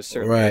of it. It was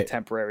certainly a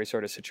temporary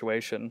sort of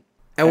situation.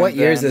 And what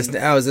year is this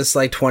now? Is this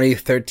like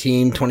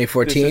 2013,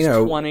 2014? This is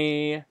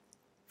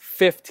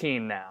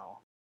 2015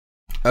 now.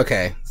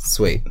 Okay,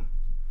 sweet.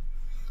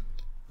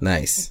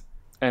 Nice.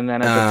 And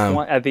then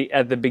at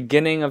the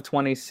beginning of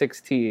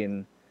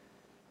 2016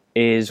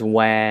 is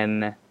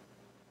when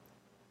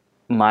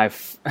my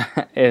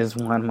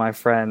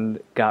friend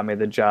got me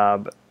the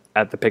job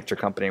at the picture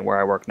company where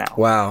I work now.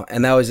 Wow.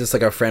 And that was just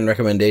like a friend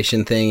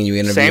recommendation thing? You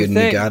interviewed and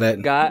you got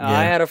it?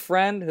 I had a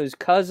friend whose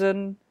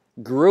cousin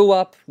grew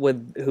up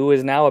who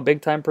is now a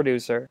big-time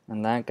producer.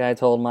 And that guy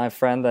told my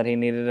friend that he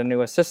needed a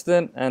new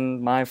assistant.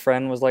 And my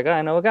friend was like,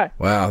 I know a guy.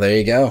 Wow, there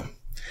you go.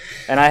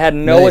 And I had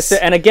no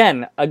and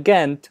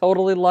again,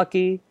 totally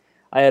lucky.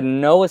 I had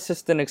no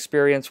assistant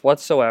experience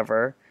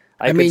whatsoever.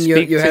 I mean,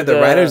 you had the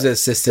writer's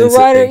assistant.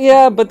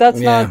 But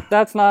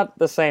that's not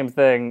the same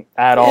thing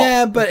at all.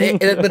 Yeah, but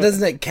but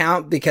doesn't it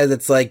count because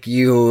it's like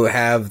you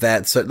have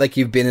that like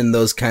you've been in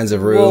those kinds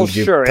of rooms.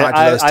 Well, sure.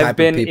 I've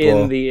been of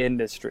people. In the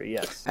industry.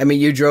 Yes. I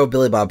mean, you drove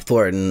Billy Bob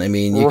Thornton. I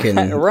mean, you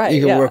can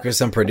work with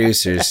some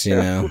producers.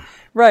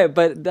 Right,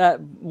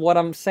 but what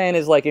I'm saying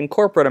is in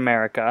corporate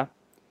America,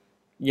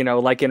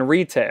 like in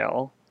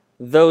retail,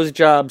 those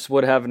jobs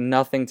would have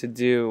nothing to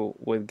do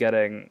with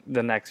getting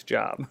the next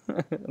job.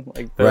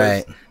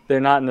 They're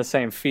not in the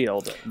same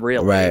field,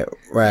 really. Right.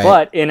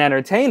 But in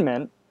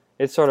entertainment,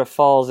 it sort of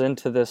falls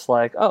into this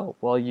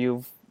obviously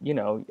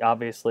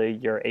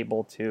you're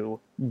able to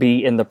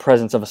be in the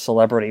presence of a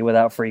celebrity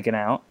without freaking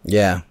out.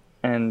 Yeah.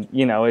 And,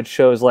 it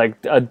shows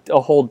a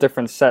whole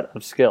different set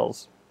of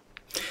skills.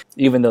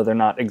 Even though they're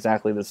not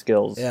exactly the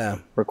skills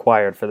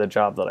required for the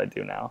job that I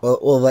do now.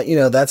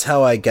 Well, that's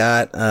how I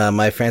got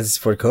my Francis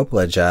Ford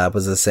Coppola job.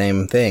 Was the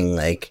same thing.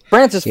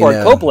 Francis Ford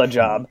Coppola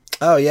job.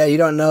 Oh, yeah, you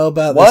don't know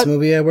about this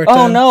movie I worked on?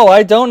 Oh, no,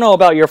 I don't know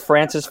about your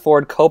Francis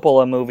Ford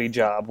Coppola movie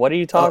job. What are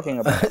you talking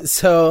about?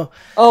 So...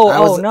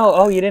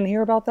 Oh, you didn't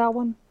hear about that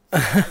one?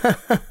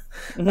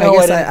 No,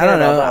 I didn't hear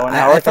about that one.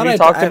 Alex, have you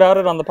talked about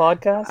it on the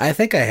podcast? I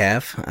think I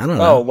have. I don't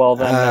know. Oh, well,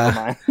 then never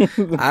mind.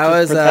 I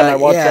was... Pretend I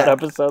watched that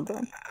episode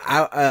then.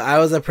 I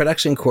was a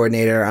production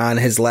coordinator on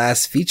his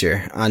last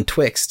feature on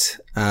Twixt.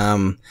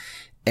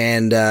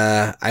 And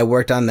I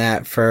worked on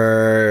that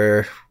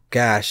for,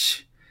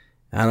 gosh,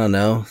 I don't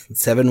know,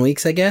 7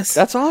 weeks, I guess.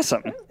 That's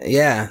awesome.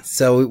 Yeah.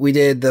 So we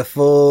did the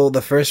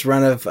first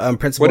run of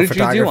principal photography.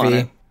 What did you do on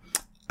it?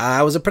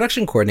 I was a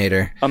production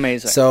coordinator.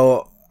 Amazing.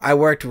 So I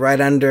worked right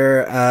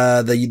under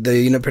the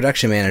unit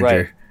production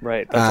manager.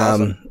 Right. That's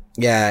awesome.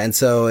 Yeah,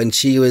 and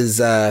she was...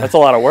 that's a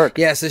lot of work.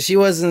 Yeah, so she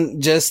wasn't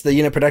just the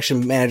unit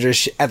production manager.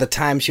 At the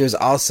time, she was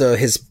also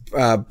his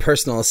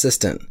personal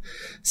assistant.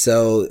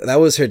 So that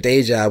was her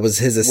day job, was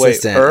his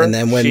assistant. Wait, and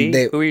then when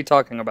who are you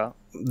talking about?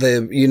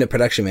 The unit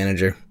production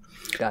manager.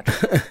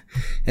 Gotcha.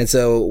 And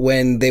so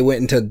when they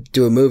went to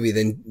do a movie,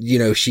 then,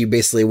 she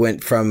basically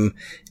went from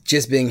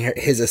just being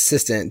his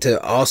assistant to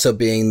also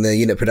being the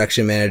unit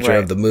production manager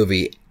of the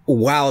movie,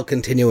 while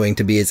continuing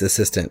to be his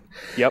assistant.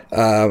 Yep.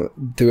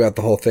 Throughout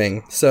the whole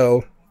thing.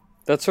 So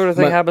that sort of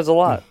thing happens a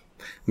lot.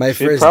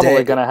 She's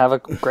probably going to have a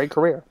great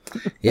career.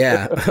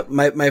 Yeah.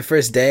 My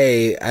first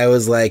day, I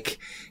was like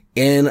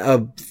in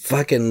a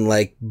fucking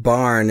like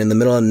barn in the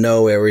middle of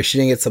nowhere. We're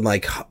shooting at some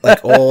like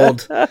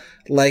old,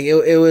 like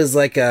it was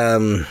like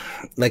a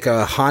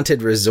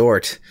haunted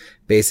resort,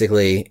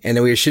 basically. And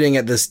then we were shooting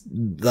at this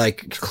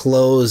like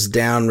closed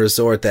down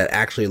resort that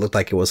actually looked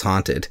like it was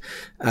haunted.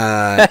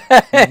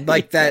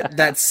 Like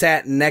that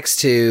sat next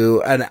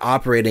to an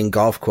operating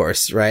golf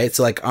course, right?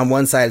 So like on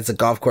one side it's a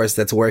golf course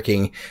that's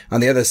working.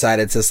 On the other side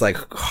it's this like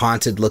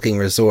haunted looking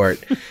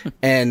resort.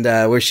 And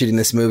we're shooting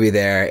this movie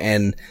there.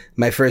 And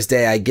my first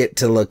day I get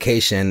to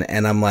location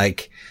and I'm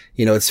like,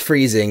 it's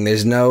freezing.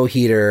 There's no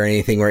heater or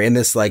anything. We're in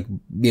this like,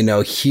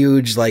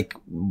 huge, like,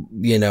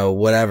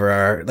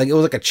 whatever, like it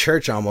was like a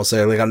church almost,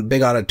 or like a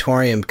big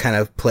auditorium kind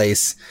of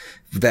place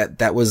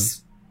that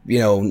was,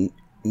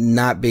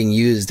 not being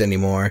used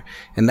anymore.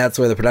 And that's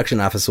where the production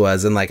office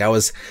was. And like I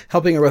was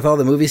helping her with all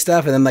the movie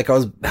stuff. And then like I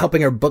was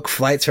helping her book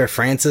flights for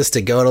Francis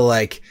to go to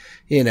like,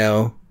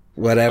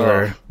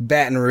 whatever,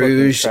 Baton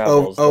Rouge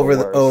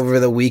over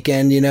the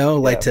weekend,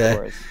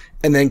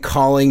 and then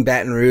calling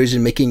Baton Rouge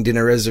and making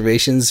dinner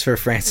reservations for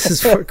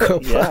Francis Ford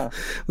Coppola. Yeah.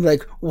 I'm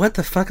like, what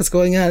the fuck is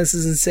going on? This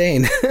is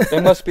insane.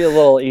 It must be a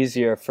little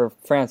easier for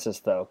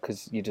Francis, though,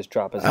 because you just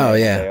drop his name and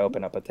they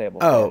open up a table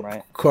for him, right?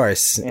 Of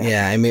course.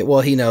 Yeah. I mean,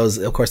 well, he knows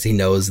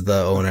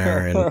the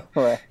owner. And,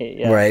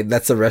 right.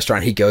 That's the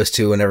restaurant he goes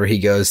to whenever he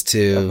goes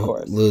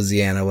to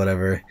Louisiana,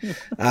 whatever.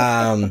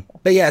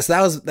 But yeah,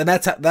 so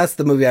that's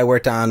the movie I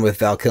worked on with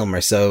Val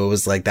Kilmer. So it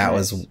was like, that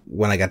was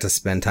when I got to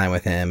spend time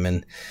with him,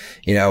 and,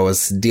 I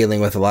was dealing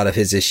with a lot of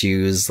his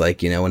issues,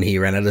 like, when he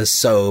ran out of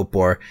soap,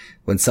 or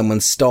when someone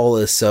stole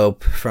his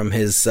soap from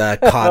his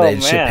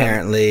cottage,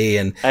 apparently.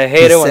 And I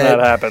hate it when that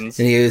happens.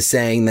 And he was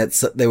saying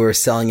that they were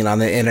selling it on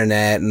the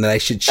internet, and that I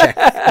should check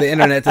the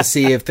internet to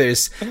see if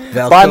there's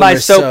Val Buy Kilmer my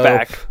soap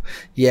back.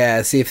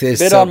 Yeah, see if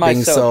there's soap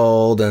being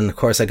sold. And of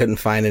course, I couldn't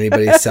find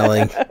anybody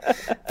selling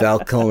Val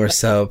Kilmer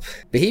soap.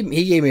 But he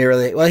gave me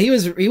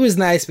he was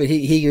nice, but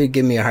he would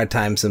give me a hard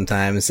time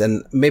sometimes,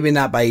 and maybe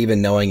not by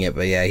even knowing it.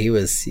 But yeah, he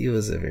was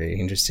a very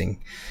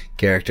interesting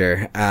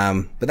character.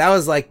 But that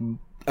was like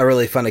a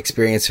really fun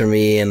experience for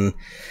me, and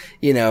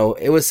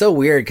it was so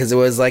weird because it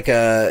was like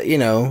a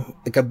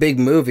big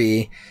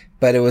movie,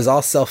 but it was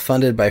all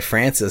self-funded by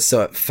Francis,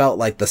 so it felt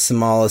like the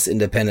smallest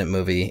independent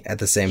movie at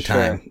the same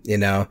time,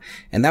 and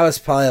that was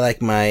probably like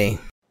well,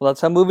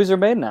 that's how movies are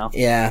made now.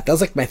 Yeah, that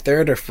was like my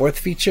third or fourth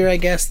feature, I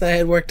guess, that I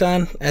had worked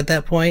on at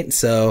that point.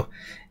 So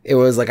it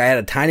was like I had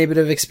a tiny bit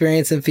of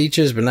experience in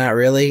features, but not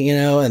really,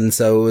 and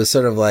so it was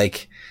sort of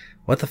like,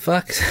 what the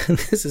fuck?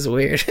 This is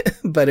weird.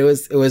 But it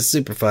was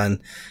super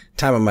fun.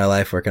 Time of my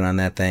life working on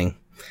that thing.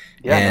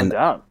 Yeah, and no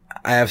doubt.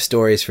 I have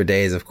stories for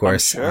days, of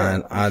course,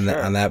 on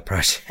that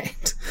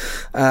project.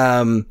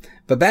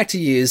 But back to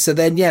you. So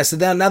then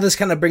now this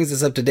kind of brings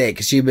us up to date,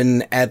 because you've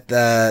been at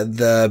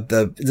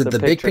the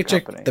Big Picture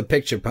Company. The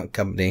Picture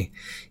Company.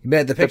 You've been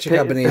at the Picture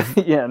Company.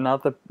 Yeah,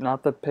 not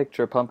the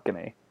Picture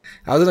Pumpkin-y.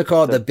 I was gonna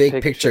call it the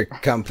Big Picture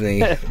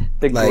Company.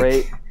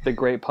 The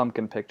Great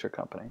Pumpkin Picture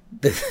Company.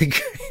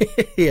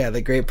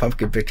 The Great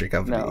Pumpkin Picture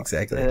Company. No,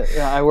 exactly.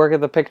 I work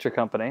at the Picture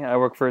Company. I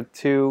work for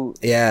two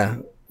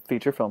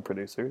feature film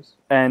producers,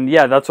 and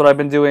that's what I've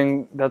been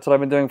doing. That's what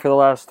I've been doing for the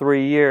last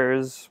 3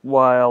 years,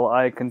 while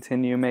I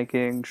continue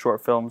making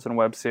short films and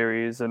web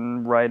series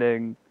and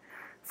writing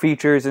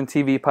features and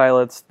TV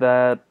pilots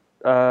that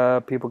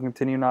people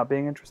continue not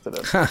being interested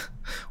in.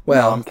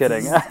 Well, no, I'm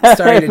kidding.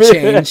 Starting to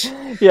change.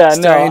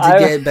 Starting to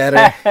get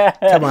better.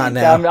 Come on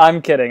now.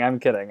 I'm kidding.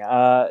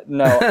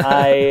 No,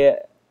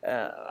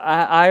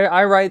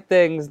 I write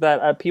things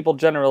that people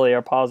generally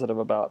are positive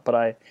about,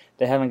 but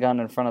they haven't gotten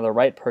in front of the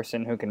right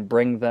person who can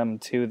bring them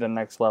to the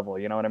next level.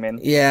 You know what I mean?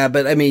 Yeah,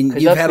 but I mean,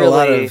 you've had a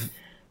lot of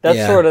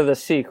That's sort of the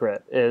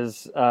secret.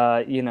 Is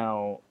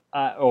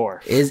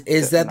or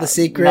is that the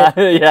secret?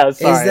 Sorry. Is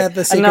that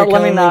the secret?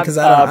 Let me not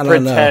I don't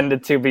pretend know.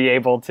 to be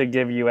able to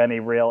give you any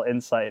real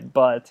insight,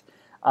 but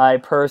I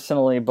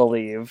personally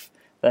believe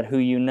that who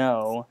you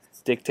know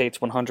dictates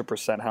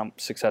 100% how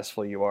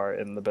successful you are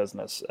in the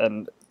business,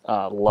 and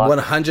luck.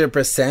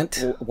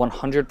 100%.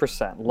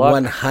 100%.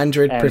 Luck.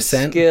 100%.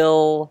 And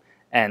skill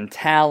and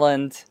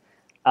talent.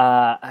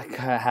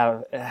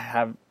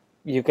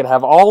 You could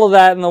have all of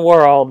that in the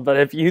world, but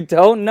if you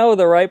don't know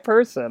the right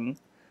person,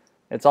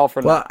 it's all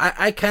for naught. Well,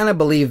 I kind of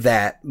believe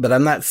that, but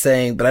I'm not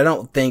saying, but I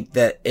don't think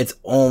that it's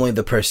only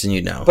the person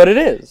you know. But it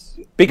is.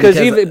 Because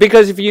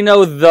if you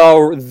know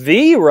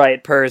the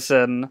right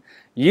person,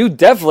 you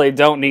definitely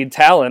don't need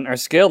talent or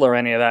skill or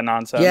any of that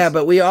nonsense. Yeah,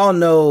 but we all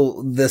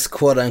know this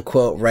quote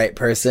unquote right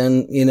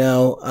person,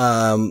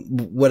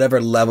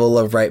 whatever level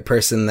of right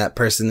person that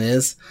person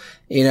is,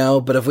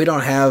 but if we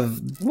don't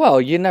have...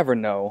 Well, you never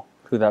know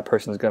who that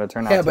person is going to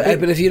turn out to be. Yeah,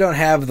 but if you don't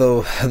have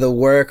the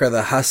work or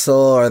the hustle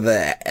or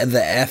the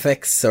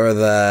ethics or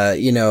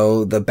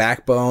the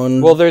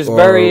backbone... Well, there's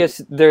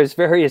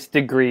various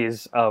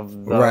degrees of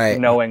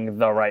knowing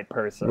the right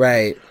person.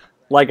 Right.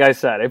 Like I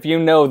said, if you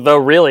know the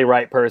really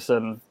right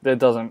person, it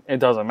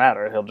doesn't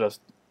matter. He'll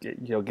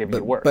give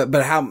you work.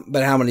 But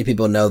how many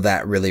people know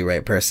that really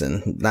right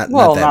person?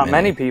 Not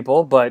many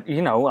people, but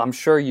I'm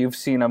sure you've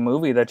seen a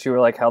movie that you were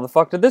like, how the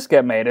fuck did this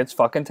get made? It's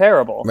fucking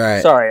terrible.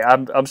 Right. Sorry,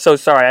 I'm so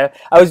sorry.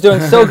 I was doing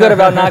so good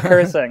about not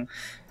cursing.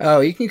 Oh,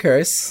 you can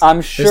curse.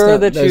 I'm sure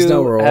that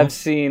you have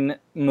seen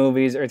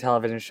movies or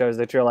television shows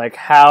that you're like,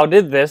 how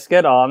did this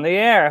get on the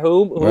air?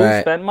 Who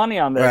spent money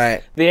on this?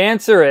 Right. The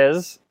answer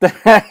is that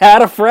I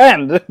had a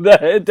friend.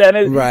 It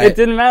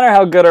didn't matter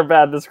how good or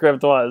bad the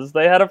script was.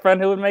 They had a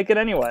friend who would make it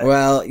anyway.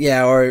 Well,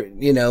 yeah, or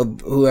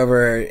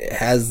whoever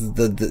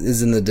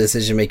is in the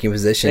decision making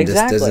position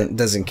just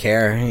doesn't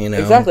care.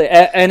 Exactly.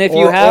 And if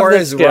you have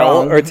the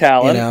skill or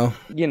talent,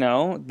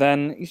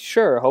 then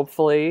sure,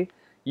 hopefully.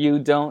 You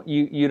don't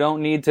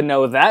need to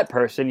know that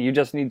person. You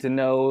just need to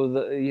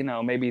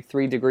know maybe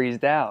 3 degrees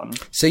down.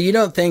 So you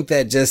don't think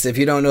that just if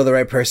you don't know the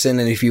right person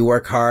and if you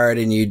work hard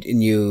and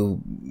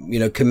you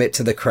commit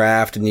to the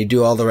craft and you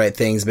do all the right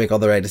things, make all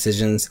the right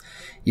decisions,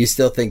 you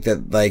still think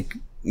that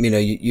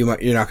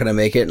you're not going to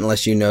make it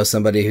unless you know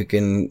somebody who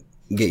can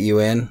get you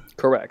in?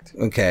 Correct.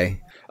 Okay.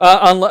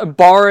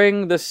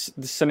 Barring the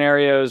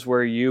scenarios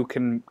where you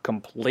can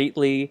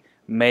completely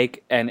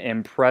make an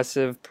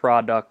impressive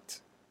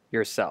product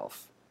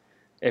yourself.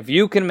 If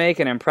you can make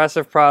an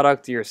impressive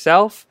product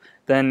yourself,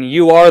 then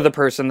you are the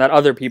person that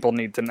other people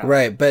need to know.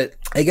 Right, but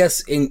I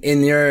guess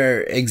in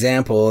your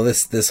example,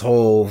 this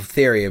whole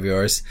theory of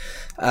yours,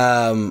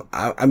 I'm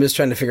just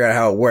trying to figure out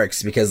how it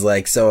works because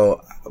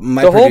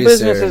my whole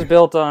business is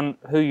built on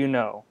who you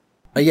know.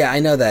 Yeah, I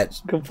know that.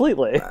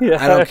 Completely.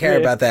 I don't care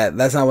about that.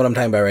 That's not what I'm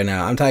talking about right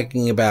now. I'm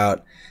talking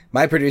about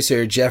my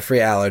producer,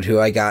 Jeffrey Allard, who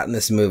I got in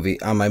this movie,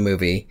 on my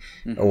movie,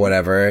 or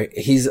whatever.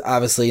 He's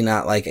obviously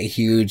not like a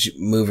huge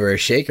mover or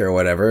shaker or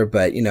whatever,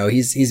 but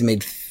he's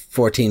made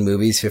 14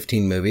 movies,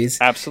 15 movies.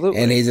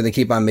 Absolutely. And he's going to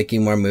keep on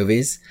making more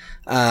movies.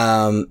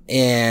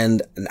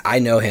 And I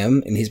know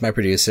him and he's my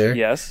producer.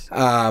 Yes.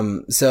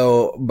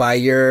 So by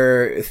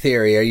your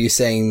theory, are you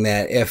saying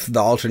that if the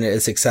alternate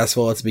is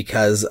successful, it's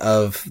because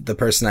of the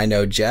person I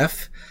know,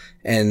 Jeff?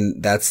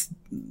 And that's...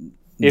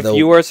 If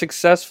you were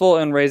successful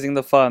in raising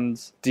the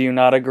funds, do you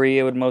not agree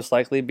it would most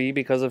likely be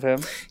because of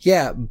him?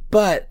 Yeah,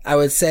 but I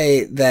would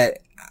say that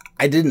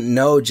I didn't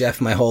know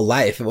Jeff my whole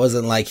life. It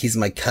wasn't like he's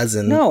my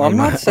cousin. No, I'm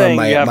not saying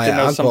you have to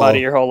know uncle. Somebody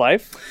your whole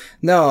life.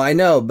 No, I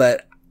know,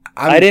 but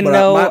I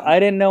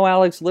didn't know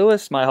Alex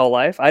Lewis my whole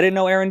life. I didn't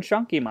know Aaron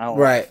Chunky my whole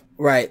life.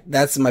 Right.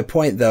 That's my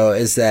point, though,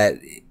 is that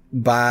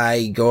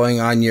by going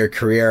on your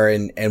career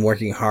and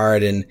working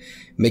hard and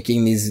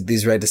making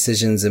these right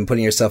decisions and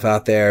putting yourself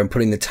out there and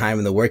putting the time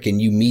and the work in,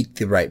 you meet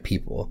the right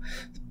people.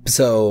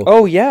 So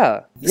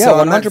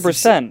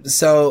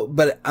 100%.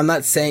 But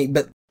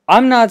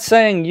I'm not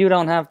saying you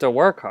don't have to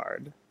work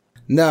hard.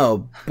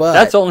 No, but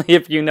that's only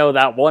if you know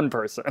that one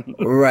person.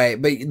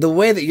 Right, but the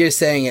way that you're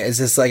saying it is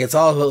just like it's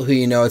all who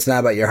you know. It's not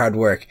about your hard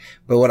work.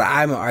 But what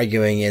I'm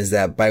arguing is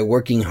that by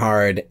working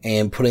hard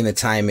and putting the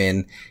time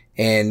in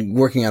and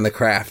working on the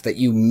craft, that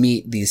you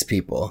meet these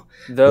people.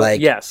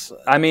 Yes,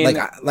 I mean,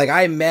 like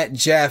I met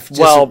Jeff.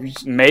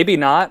 Maybe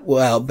not.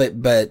 Well,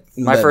 but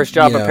my first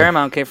job at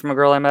Paramount came from a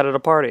girl I met at a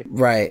party.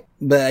 Right,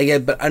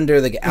 but under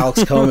the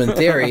Alex Coleman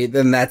theory,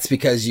 then that's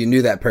because you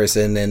knew that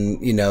person,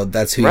 and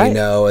that's who you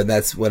know, and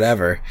that's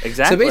whatever.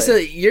 Exactly. So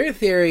basically, your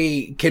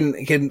theory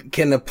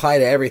can apply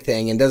to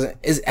everything, and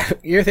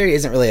your theory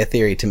isn't really a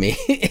theory to me.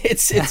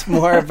 It's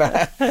more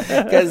about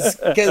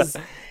because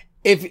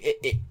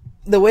if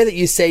the way that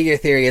you say your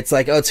theory, it's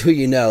like, it's who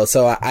you know.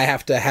 So I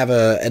have to have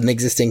an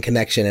existing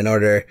connection in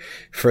order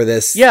for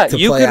this. Yeah, to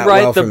you play could out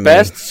write well the for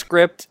best me.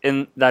 script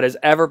that has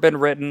ever been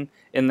written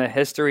in the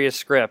history of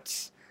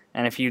scripts,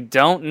 and if you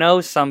don't know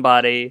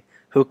somebody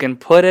who can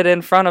put it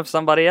in front of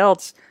somebody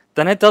else,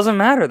 then it doesn't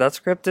matter. That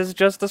script is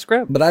just a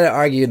script. But I'd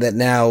argue that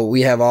now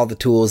we have all the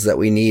tools that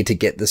we need to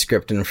get the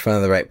script in front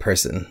of the right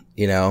person,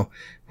 you know,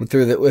 with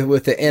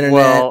the internet,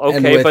 well, okay,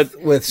 and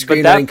with screenwriting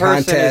but that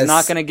person contests. is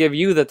not going to give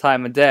you the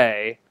time of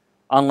day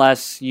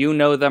unless you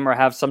know them or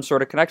have some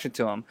sort of connection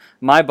to them.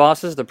 My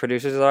bosses, the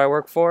producers that I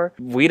work for,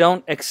 we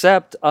don't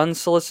accept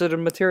unsolicited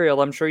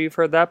material. I'm sure you've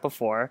heard that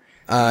before.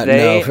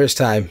 No, first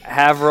time.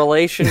 Have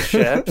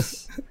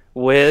relationships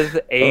with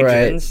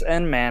agents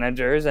and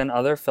managers and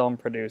other film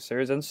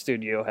producers and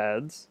studio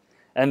heads.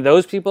 And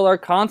those people are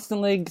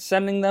constantly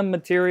sending them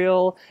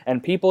material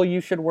and people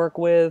you should work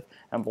with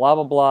and blah,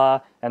 blah,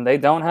 blah. And they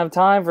don't have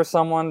time for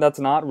someone that's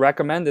not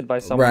recommended by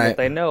someone that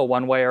they know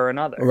one way or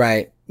another.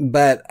 Right.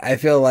 But I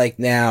feel like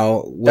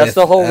now... that's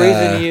the whole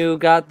reason you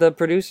got the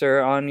producer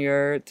on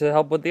to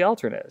help with the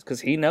alternate.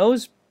 Because he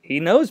knows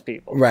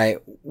people. Right.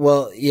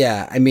 Well,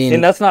 yeah, I mean...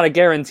 and that's not a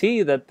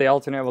guarantee that the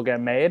alternate will get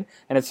made.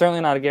 And it's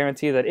certainly not a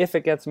guarantee that if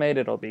it gets made,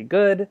 it'll be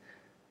good.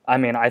 I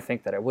mean, I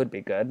think that it would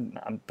be good,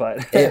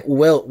 but... it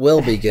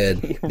will be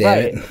good, damn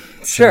it.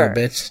 Sure.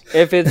 Bitch.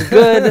 If it's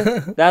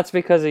good, that's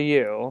because of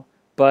you.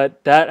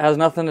 But that has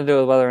nothing to do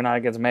with whether or not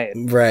it gets made.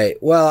 Right.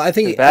 Well, I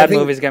think...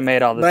 movies get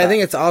made all the time. But I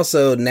think it's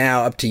also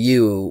now up to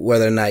you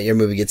whether or not your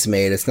movie gets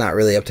made. It's not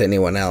really up to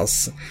anyone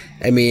else.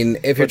 I mean,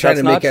 if you're trying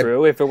to make that's not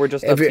true. If it were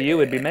just up to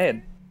you, it'd be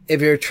made. If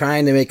you're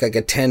trying to make like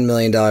a $10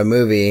 million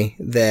movie,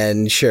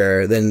 then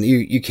sure, then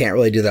you can't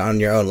really do that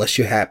on your own unless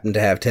you happen to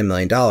have $10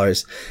 million.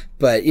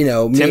 But, you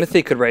know...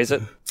 Timothy could raise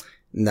it.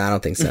 No, I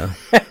don't think so.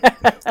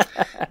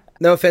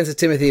 No offense to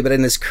Timothy, but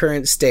in his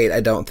current state, I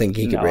don't think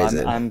he could raise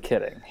it. I'm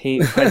kidding.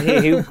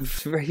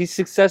 He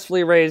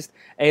successfully raised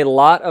a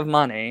lot of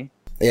money.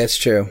 Yeah, it's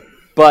true.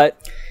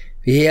 But...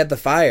 he had the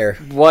fire.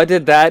 What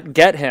did that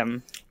get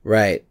him?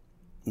 Right.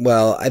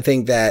 Well, I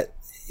think that...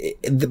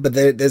 but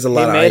there's a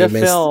lot of arguments.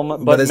 He made a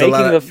film, but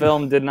making the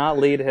film did not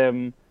lead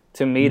him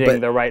to meeting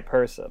the right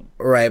person.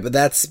 Right, but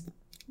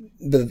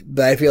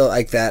but I feel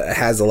like that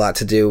has a lot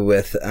to do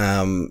with,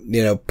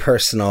 you know,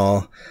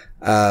 personal,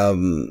 I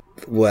don't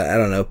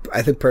know,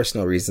 I think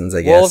personal reasons,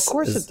 I guess. Well, of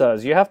course it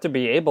does. You have to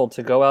be able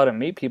to go out and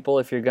meet people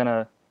if you're going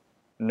to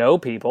know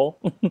people.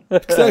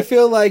 Because I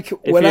feel like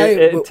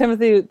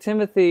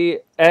Timothy,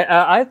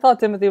 I thought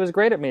Timothy was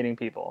great at meeting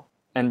people.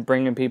 And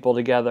bringing people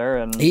together,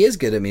 and he is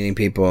good at meeting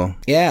people.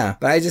 Yeah,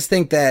 but I just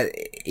think that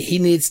he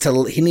needs to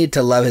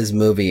love his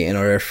movie in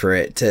order for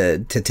it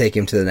to take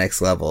him to the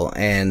next level.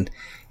 And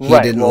he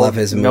didn't love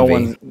his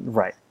movie.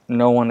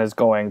 No one is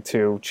going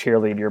to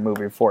cheerlead your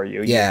movie for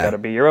you. Yeah. You've got to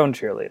be your own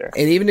cheerleader.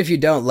 And even if you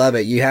don't love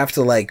it, you have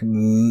to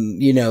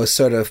you know,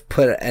 sort of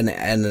put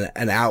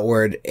an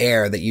outward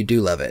air that you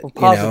do love it. Well,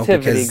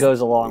 positivity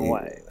goes a long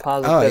way.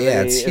 Positivity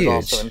it's huge. is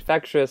also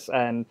infectious,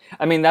 and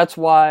I mean that's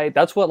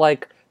what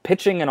like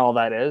pitching and all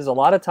that is. A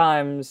lot of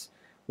times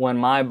when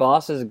my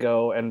bosses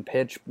go and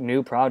pitch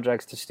new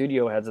projects to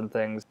studio heads and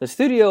things, the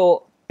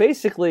studio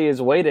basically is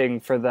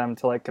waiting for them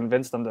to like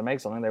convince them to make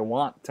something. They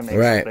want to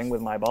make something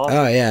with my boss.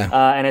 Oh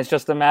yeah. And it's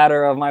just a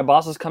matter of my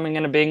bosses coming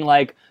in and being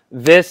like,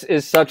 this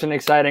is such an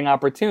exciting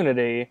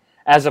opportunity,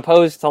 as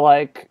opposed to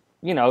like,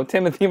 you know,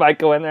 Timothy might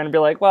go in there and be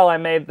like, well, I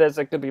made this,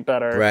 it could be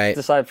better. Right.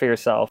 Decide for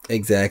yourself.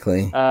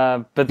 Exactly.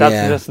 But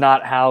that's just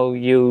not how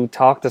you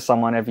talk to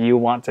someone if you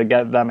want to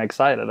get them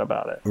excited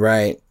about it.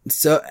 Right.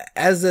 So,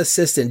 as the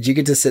assistant, do you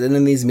get to sit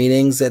in these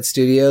meetings at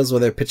studios where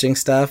they're pitching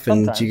stuff, and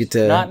sometimes. Do you get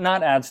to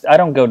not ads? I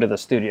don't go to the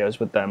studios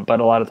with them, but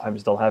a lot of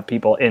times they'll have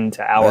people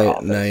into our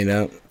office. No, you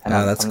don't. And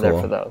that's I'm cool.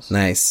 there for those.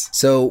 Nice.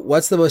 So,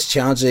 what's the most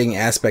challenging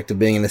aspect of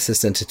being an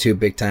assistant to two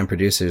big-time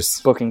producers?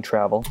 Booking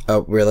travel.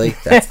 Oh, really?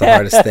 That's the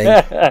hardest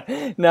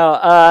thing. No.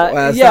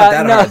 Well, it's not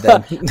that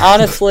hard then.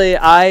 Honestly,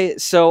 I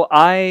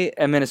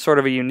am in a sort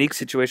of a unique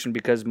situation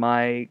because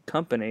my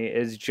company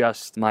is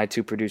just my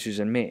two producers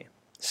and me.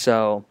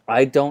 So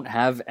I don't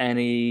have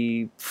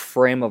any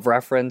frame of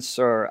reference,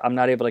 or I'm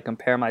not able to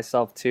compare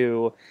myself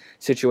to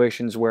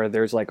situations where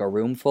there's like a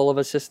room full of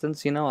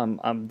assistants. You know,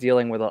 I deal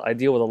with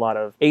a lot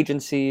of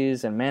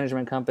agencies and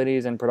management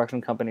companies and production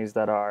companies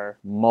that are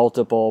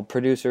multiple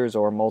producers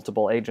or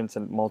multiple agents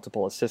and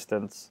multiple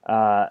assistants,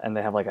 and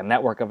they have like a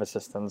network of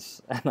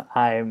assistants, and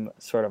I'm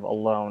sort of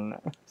alone,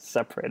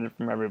 separated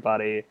from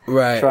everybody,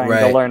 trying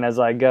to learn as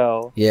I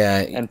go,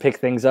 and pick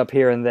things up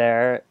here and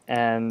there,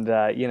 and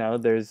you know,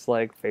 there's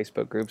like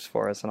Facebook groups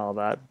for us and all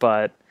that,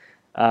 but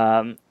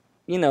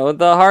you know,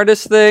 the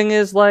hardest thing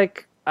is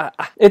like,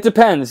 it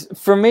depends.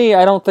 For me,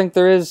 I don't think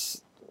there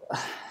is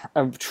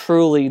a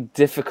truly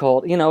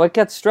difficult, you know, it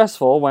gets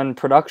stressful when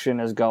production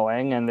is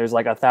going and there's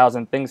like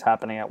 1,000 things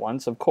happening at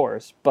once, of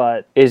course,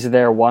 but is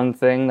there one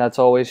thing that's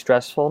always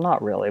stressful?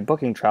 Not really.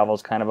 Booking travel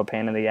is kind of a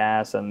pain in the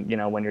ass, and you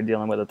know, when you're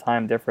dealing with a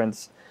time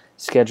difference,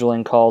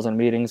 scheduling calls and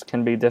meetings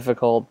can be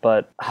difficult,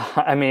 but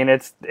I mean,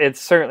 it's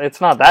certainly, it's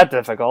not that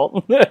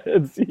difficult.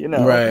 It's, you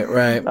know,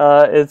 right.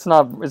 It's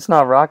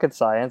not rocket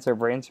science or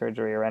brain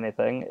surgery or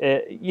anything.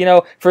 You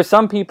know, for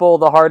some people,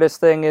 the hardest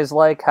thing is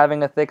like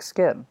having a thick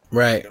skin.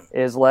 Right.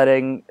 Is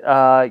letting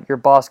your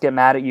boss get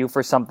mad at you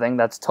for something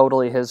that's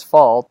totally his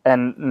fault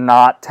and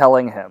not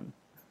telling him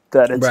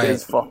that it's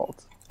his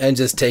fault. And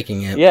just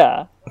taking it.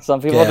 Yeah.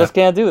 Some people just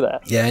can't do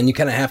that. Yeah, and you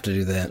kind of have to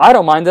do that. I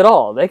don't mind at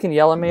all. They can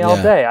yell at me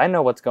all day. I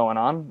know what's going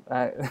on.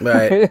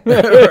 Right. They're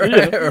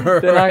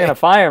not going to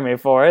fire me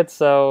for it.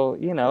 So,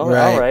 all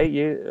right,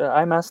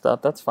 I messed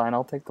up. That's fine.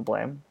 I'll take the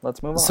blame.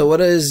 Let's move on. So what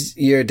does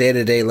your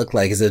day-to-day look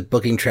like? Is it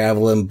booking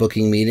travel and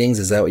booking meetings?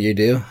 Is that what you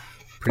do?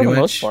 For the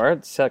most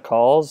part, set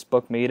calls,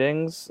 book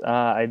meetings.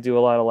 I do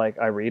a lot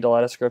of I read a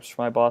lot of scripts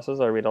for my bosses.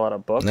 I read a lot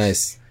of books.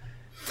 Nice.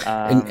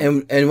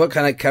 And what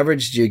kind of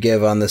coverage do you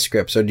give on the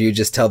scripts, or do you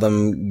just tell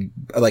them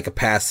like a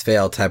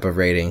pass-fail type of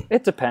rating?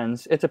 It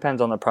depends. It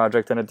depends on the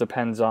project, and it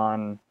depends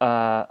on,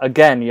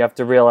 again, you have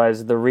to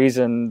realize the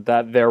reason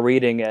that they're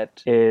reading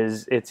it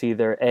is it's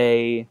either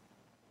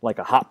like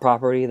a hot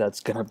property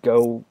that's going to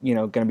go,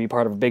 going to be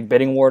part of a big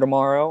bidding war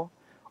tomorrow,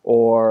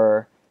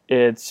 or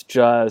it's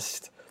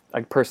just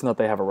a person that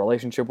they have a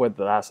relationship with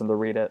that asks them to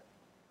read it,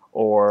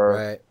 or...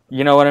 Right.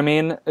 You know what I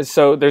mean?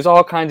 So there's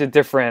all kinds of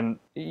different,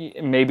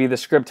 maybe the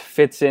script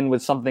fits in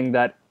with something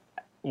that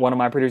one of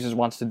my producers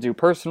wants to do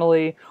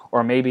personally,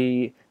 or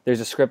maybe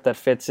there's a script that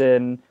fits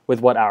in with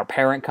what our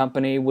parent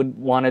company would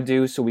want to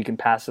do, so we can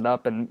pass it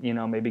up and,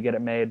 maybe get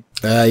it made.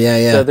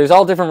 Yeah. So there's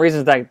all different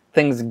reasons that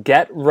things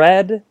get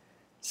read,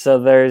 so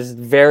there's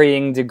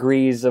varying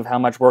degrees of how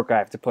much work I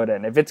have to put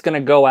in. If it's going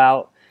to go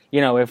out,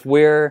 if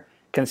we're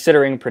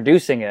considering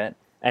producing it,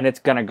 and it's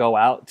going to go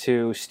out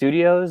to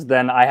studios,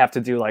 then I have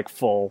to do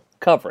full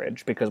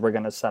coverage because we're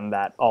going to send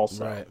that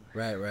also.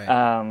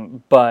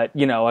 Right. But,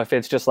 if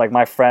it's just like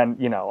my friend,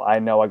 I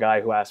know a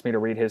guy who asked me to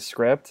read his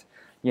script,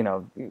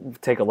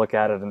 take a look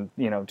at it and,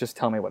 just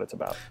tell me what it's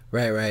about.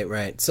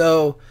 Right.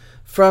 So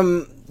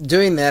from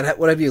doing that,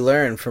 what have you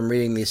learned from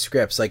reading these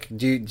scripts?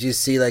 Do you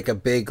see a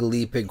big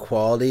leap in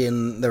quality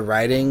in the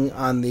writing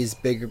on these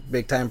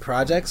big time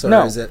projects,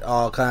 or is it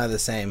all kind of the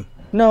same?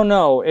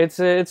 No,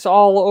 it's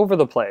all over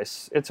the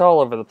place. It's all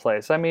over the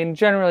place. I mean,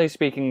 generally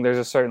speaking, there's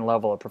a certain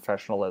level of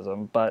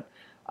professionalism, but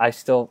I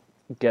still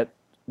get,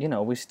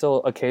 we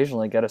still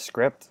occasionally get a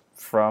script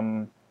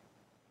from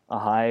a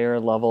higher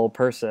level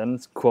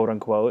person, quote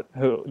unquote,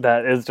 who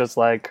that is just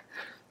a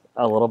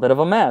little bit of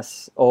a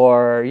mess,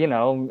 or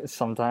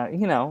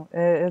sometimes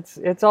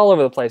it's all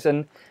over the place.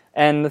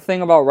 And the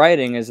thing about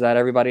writing is that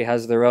everybody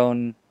has their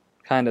own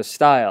kind of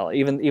style,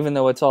 even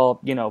though it's all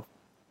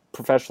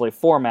professionally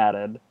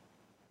formatted.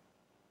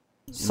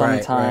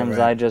 Sometimes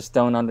I just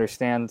don't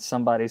understand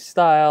somebody's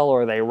style,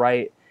 or they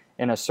write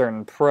in a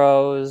certain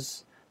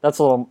prose. That's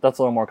a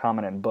little more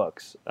common in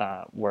books,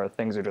 where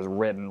things are just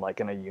written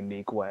in a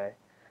unique way.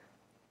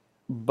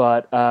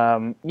 But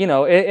and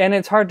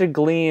it's hard to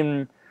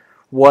glean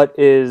what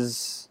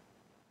is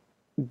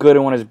good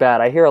and what is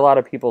bad. I hear a lot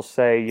of people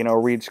say,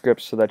 read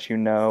scripts so that you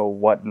know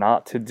what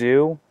not to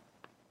do,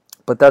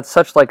 but that's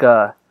such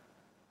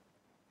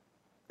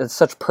it's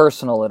such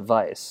personal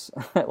advice.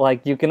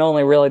 You can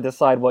only really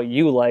decide what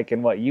you like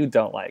and what you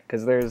don't like,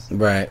 because there's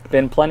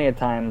been plenty of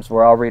times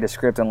where I'll read a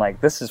script and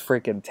this is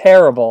freaking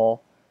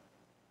terrible,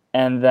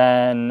 and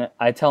then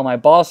I tell my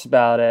boss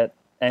about it,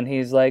 and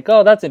he's like,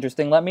 oh, that's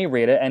interesting, let me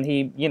read it, and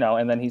he,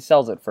 and then he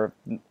sells it for,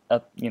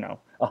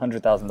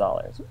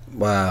 $100,000.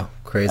 Wow,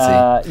 crazy.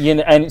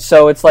 And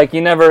so it's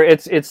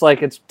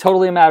it's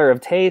totally a matter of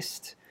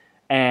taste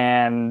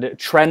and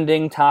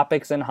trending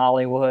topics in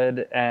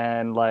Hollywood,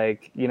 and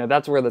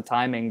that's where the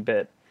timing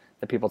bit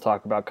that people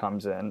talk about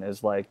comes in,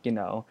 is A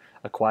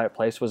Quiet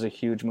Place was a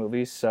huge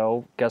movie,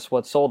 so guess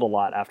what sold a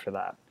lot after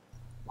that?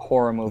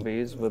 Horror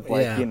movies with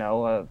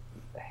a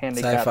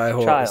handicapped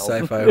child.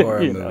 Sci-fi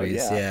horror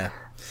movies, yeah.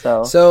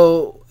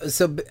 So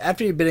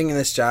after you've been in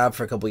this job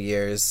for a couple of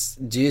years,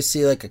 do you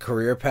see a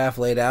career path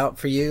laid out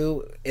for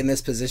you in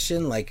this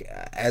position,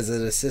 as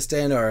an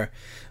assistant or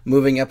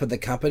moving up in the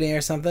company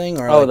or something?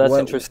 Or that's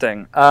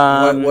interesting.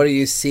 What do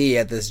you see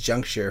at this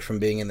juncture from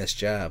being in this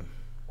job?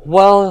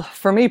 Well,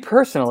 for me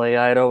personally,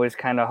 I'd always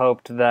kind of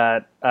hoped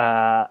that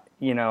I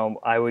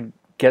would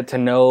get to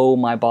know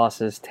my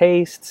boss's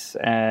tastes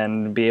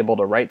and be able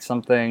to write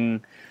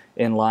something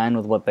in line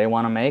with what they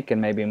want to make,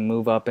 and maybe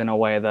move up in a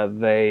way that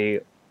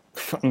they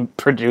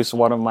produce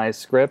one of my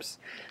scripts.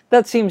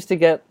 That seems to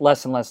get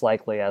less and less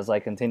likely as I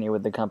continue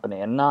with the company,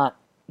 and not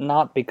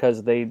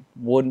because they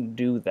wouldn't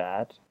do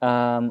that,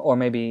 or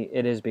maybe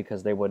it is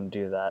because they wouldn't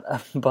do that,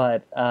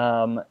 but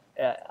I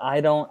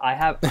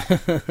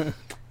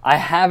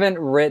haven't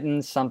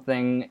written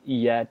something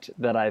yet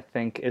that I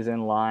think is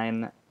in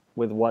line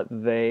with what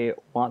they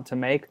want to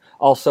make.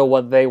 Also,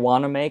 what they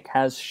want to make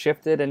has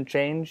shifted and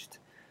changed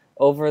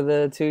over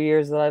the 2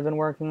 years that I've been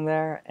working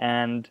there,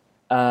 and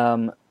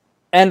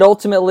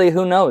ultimately,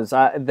 who knows?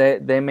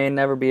 They may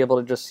never be able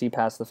to just see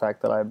past the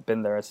fact that I've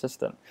been their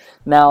assistant.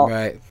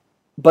 Now,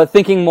 but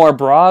thinking more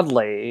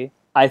broadly,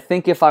 I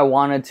think if I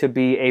wanted to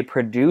be a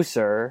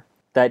producer,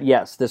 that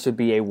yes, this would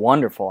be a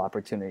wonderful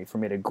opportunity for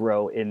me to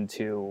grow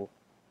into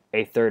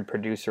a third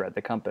producer at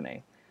the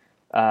company.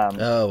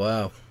 Oh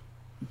wow!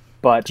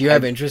 But do you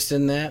have interest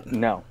in that?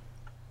 No.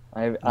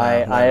 I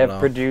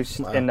have produced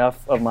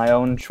enough of my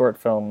own short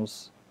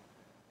films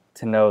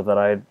to know that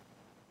I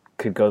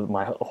could go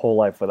my whole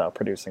life without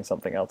producing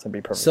something else and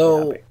be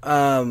perfectly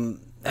happy.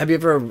 Have you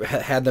ever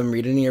had them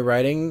read any of your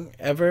writing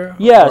ever?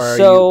 Yeah,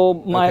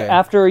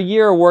 after a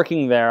year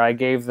working there, I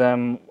gave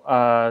them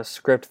a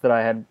script that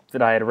I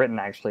had written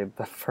actually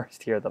the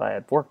first year that I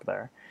had worked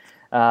there.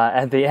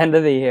 At the end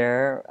of the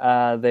year,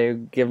 they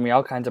give me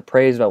all kinds of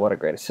praise about what a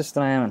great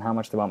assistant I am and how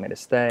much they want me to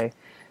stay.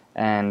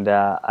 And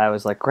I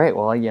was like, great,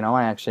 well,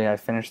 I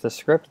finished the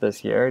script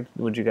this year.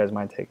 Would you guys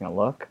mind taking a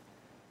look?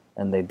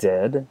 And they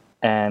did.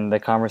 And the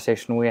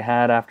conversation we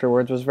had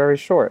afterwards was very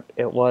short.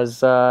 It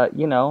was,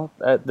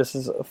 this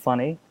is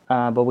funny,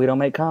 but we don't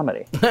make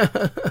comedy.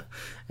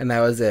 And that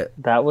was it.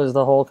 That was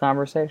the whole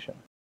conversation.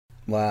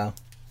 Wow.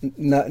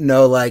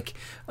 No, like,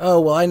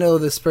 oh, well, I know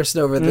this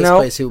person over this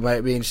place who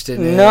might be interested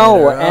in it.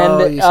 No,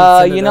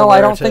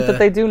 I don't think that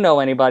they do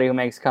know anybody who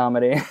makes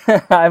comedy.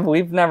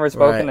 We've never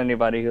spoken to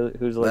anybody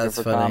who's looking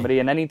for comedy.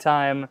 And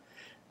anytime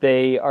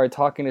they are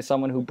talking to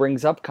someone who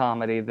brings up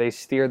comedy, they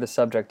steer the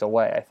subject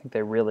away. I think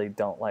they really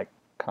don't like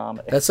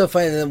comedy. That's so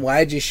funny. Then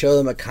why did you show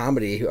them a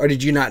comedy, or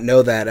did you not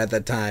know that at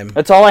that time?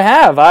 That's all I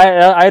have.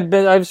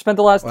 I've spent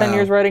the last 10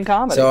 years writing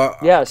comedy.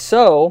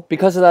 So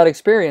because of that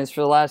experience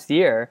for the last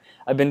year,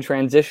 I've been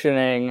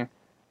transitioning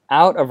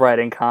out of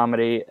writing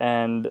comedy,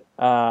 and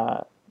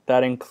that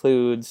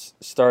includes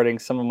starting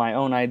some of my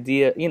own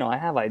idea. I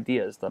have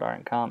ideas that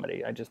aren't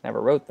comedy. I just never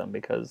wrote them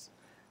because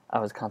I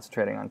was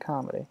concentrating on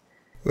comedy.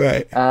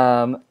 Right.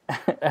 Am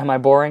I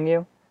boring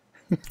you?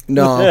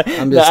 No,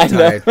 I'm just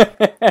tired.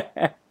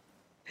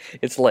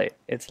 It's late.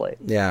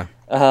 Yeah.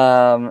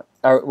 How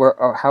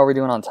are we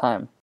doing on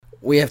time?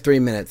 We have 3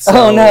 minutes. So,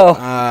 oh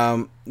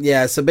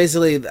no. So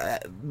basically,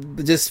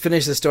 just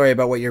finish the story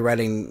about what you're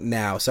writing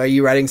now. So are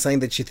you writing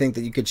something that you think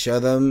that you could show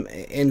them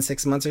in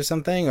 6 months or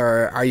something,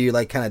 or are you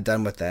like kind of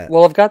done with that?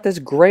 Well, I've got this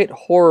great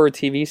horror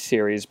TV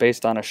series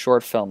based on a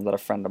short film that a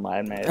friend of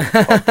mine made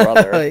called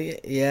Brother.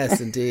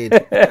 Yes,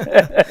 indeed.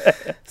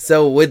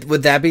 So would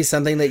that be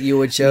something that you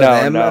would show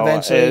them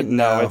eventually?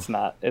 No, it's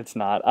not. It's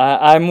not.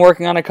 I'm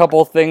working on a couple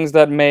of things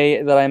that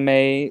I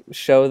may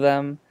show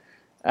them.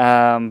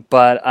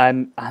 But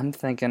I'm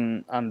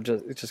thinking I'm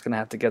just gonna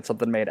have to get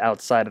something made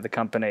outside of the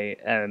company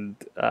and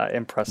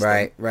impress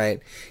them. Right.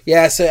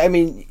 Yeah. So I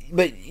mean,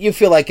 but you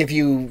feel like if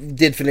you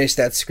did finish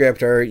that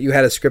script, or you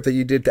had a script that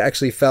you did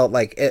actually felt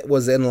like it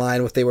was in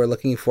line with what they were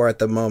looking for at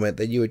the moment,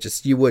 that you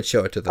would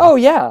show it to them. Oh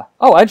yeah.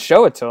 Oh, I'd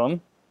show it to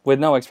them. With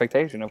no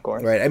expectation, of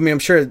course. Right. I mean, I'm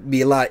sure it'd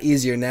be a lot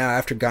easier now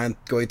after going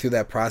through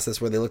that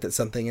process where they looked at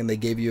something and they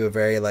gave you a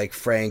very like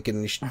frank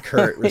and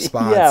curt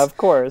response. Yeah, of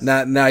course.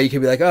 Now you could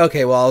be like, oh,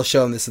 okay, well, I'll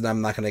show them this and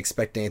I'm not going to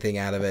expect anything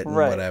out of it and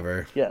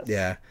whatever.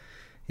 Yes.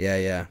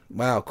 Yeah.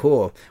 Wow,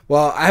 cool.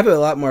 Well, I have a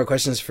lot more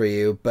questions for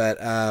you, but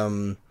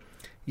so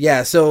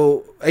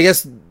I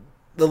guess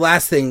the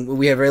last thing,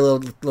 we have very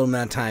little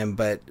amount of time,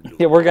 but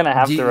yeah, we're gonna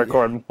have to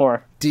record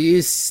more. Do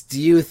you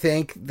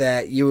think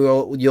that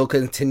you'll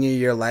continue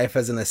your life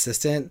as an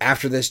assistant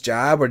after this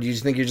job, or do you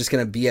think you're just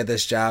gonna be at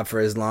this job for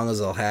as long as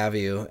they'll have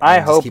you? I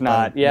hope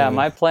not. Yeah,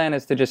 my plan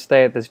is to just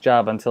stay at this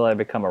job until I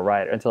become a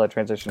writer, until I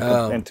transition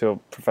into a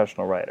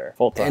professional writer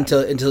full time.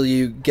 Until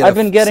you get. I've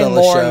been getting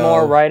more and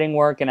more writing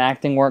work and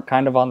acting work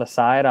kind of on the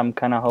side. I'm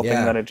kind of hoping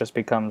that it just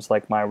becomes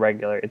like my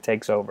regular. It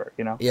takes over,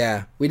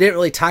 Yeah, we didn't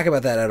really talk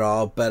about that at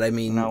all, but I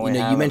mean,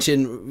 you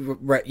mentioned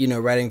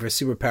writing for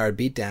Superpowered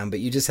Beatdown, but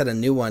you just had a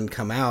new one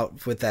come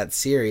out with that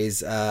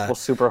series.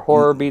 Super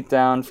Horror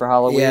Beatdown for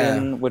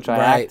Halloween, which I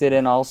acted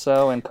in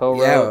also and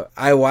co-wrote. Yeah,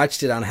 I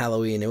watched it on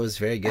Halloween. It was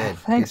very good.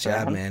 Thanks, good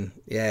job, man.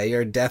 Yeah,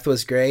 your death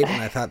was great,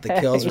 and I thought the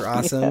kills were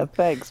awesome. Yeah,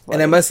 thanks, buddy.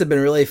 And it must have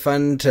been really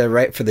fun to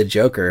write for the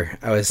Joker.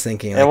 I was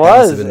thinking. It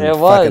was.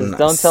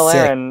 Don't tell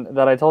Aaron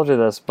that I told you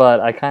this,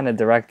 but I kind of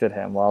directed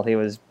him while he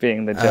was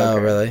being the Joker. Oh,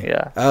 really?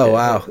 Yeah. Oh,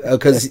 wow. Oh,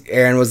 because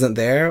Aaron wasn't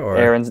there? Or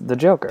Aaron's the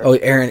Joker. Oh,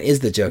 Aaron is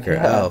the Joker.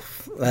 Yeah. Oh,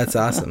 that's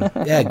awesome.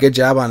 Yeah, good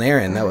job on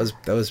Aaron. That was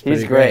pretty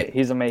He's great.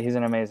 He's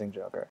an amazing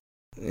Joker.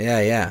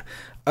 Yeah.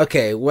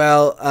 Okay,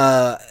 well,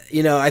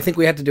 I think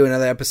we have to do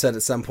another episode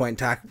at some point and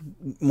talk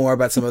more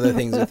about some other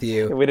things with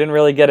you. We didn't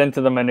really get into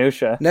the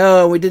minutia.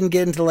 No, we didn't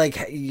get into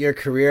like your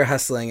career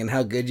hustling and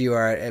how good you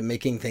are at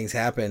making things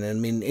happen. I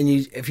mean,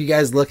 if you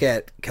guys look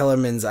at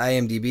Kellerman's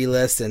IMDb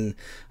list and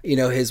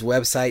his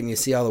website and you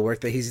see all the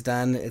work that he's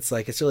done, it's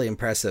really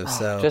impressive.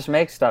 So just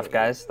make stuff,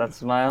 guys.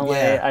 That's my only.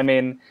 Yeah. I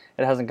mean,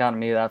 it hasn't gotten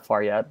me that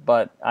far yet,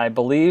 but I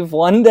believe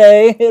one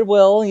day it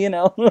will.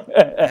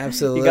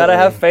 Absolutely. You gotta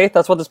have faith.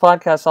 That's what this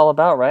podcast's all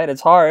about, right?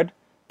 It's hard,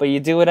 but you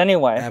do it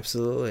anyway.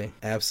 Absolutely.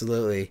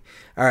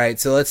 All right,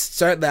 so let's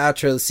start the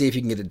outro. Let's see if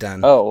you can get it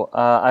done. Oh,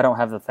 I don't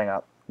have the thing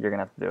up. You're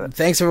gonna have to do it.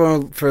 Thanks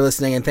everyone for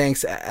listening, and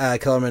thanks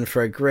Kellerman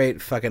for a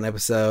great fucking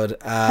episode.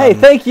 Hey,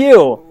 thank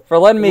you for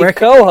letting me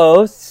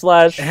co-host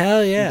 /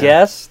 hell yeah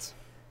guest.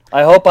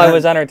 I hope I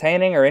was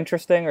entertaining or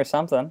interesting or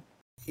something.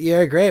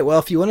 Yeah, great. Well,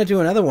 if you want to do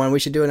another one, we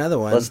should do another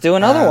one. Let's do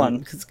another one.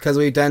 Because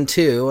we've done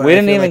two. We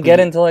didn't even get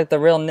into the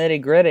real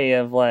nitty gritty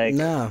of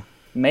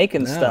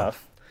making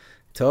stuff.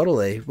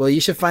 Totally. Well,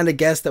 you should find a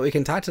guest that we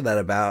can talk to that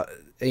about.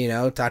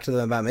 talk to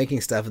them about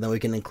making stuff, and then we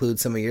can include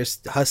some of your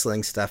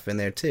hustling stuff in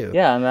there too.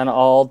 Yeah, and then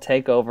I'll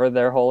take over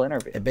their whole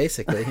interview.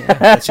 Basically, yeah,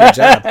 that's your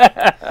job.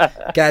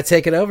 Gotta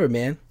take it over,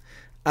 man.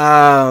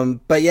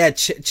 But yeah,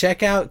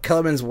 check out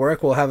Kellerman's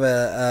work. We'll have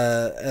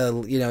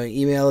a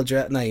email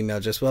address, not email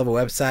address. We'll have a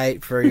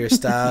website for your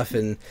stuff,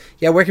 and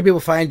yeah, where can people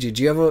find you?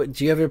 Do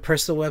you have a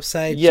personal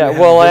website? Yeah,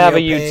 I have a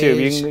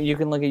YouTube. You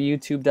can look at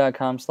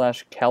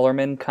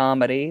youtube.com/Kellerman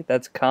Comedy.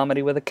 That's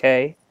comedy with a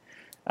K.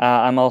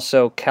 I'm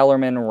also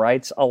Kellerman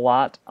Writes a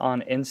Lot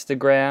on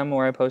Instagram,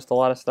 where I post a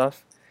lot of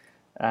stuff.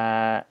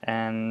 I'm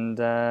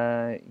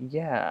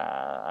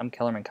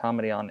Kellerman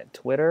Comedy on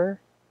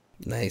Twitter.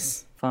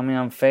 Nice. Find me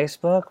on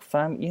Facebook.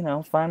 Find me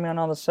on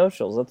all the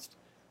socials.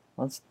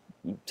 Let's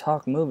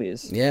talk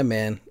movies. Yeah,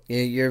 man.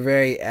 You're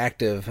very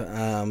active.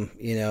 I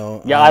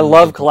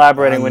love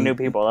collaborating with new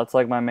people. That's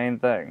like my main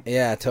thing.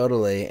 Yeah,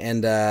 totally.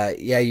 And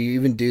you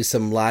even do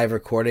some live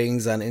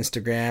recordings on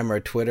Instagram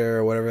or Twitter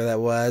or whatever that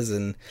was.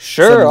 And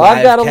sure,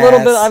 I've got a little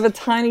bit. I have a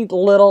tiny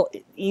little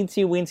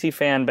eensy weensy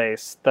fan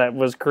base that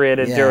was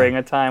created during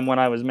a time when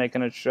I was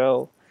making a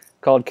show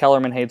called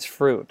Kellerman Hates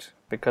Fruit.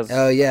 Because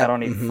I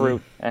don't eat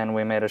fruit, and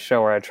we made a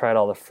show where I tried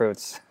all the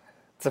fruits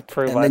to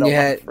prove I don't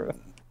like fruit.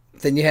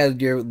 Then you had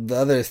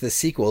the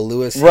sequel,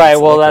 Lewis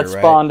Hates Liquor, that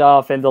spawned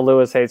off into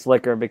Lewis Hates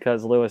Liquor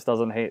because Lewis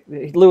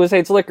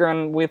hates liquor,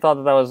 and we thought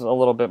that was a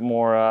little bit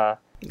more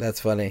that's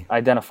funny.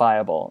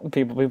 Identifiable.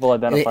 People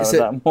identify with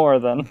that more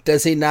than...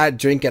 Does he not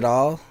drink at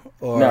all?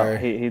 Or... No,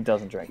 he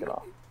doesn't drink at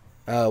all.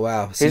 Oh,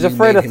 wow. So he's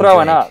afraid of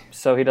throwing up,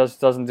 so he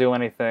doesn't do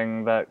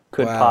anything that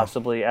could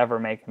possibly ever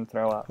make him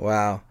throw up.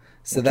 Wow.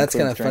 So that's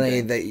kind of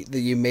funny that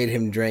you made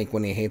him drink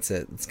when he hates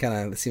it.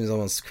 It seems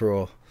almost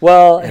cruel.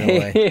 Well,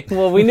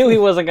 we knew he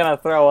wasn't going to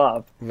throw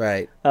up.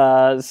 Right.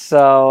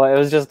 So it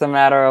was just a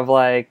matter of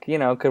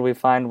could we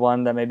find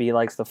one that maybe he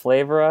likes the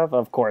flavor of?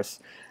 Of course,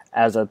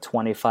 as a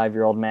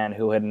 25-year-old man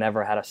who had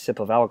never had a sip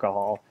of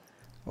alcohol,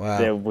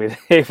 wow,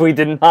 we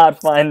did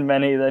not find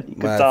many that he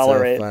could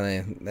tolerate. That's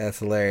so funny. That's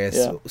hilarious.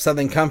 Yeah.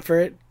 Southern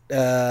Comfort.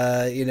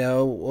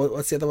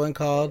 What's the other one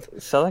called?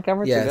 Southern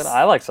Comfort's good.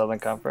 I like Southern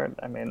Comfort.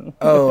 I mean,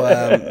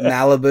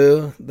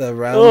 Malibu, the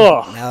rum.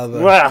 Ugh,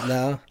 Malibu. Well,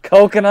 no,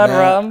 coconut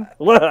rum.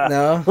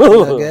 No,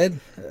 no good.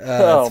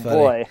 Oh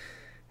boy.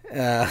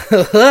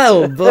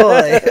 Oh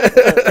boy.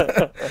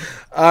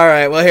 All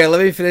right. Well, here,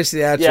 let me finish the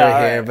outro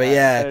here.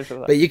 Right,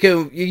 but you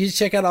can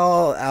check out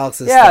all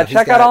Alex's stuff. Yeah,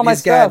 check out all my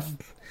stuff.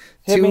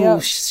 Two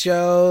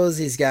shows.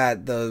 He's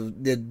got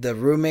the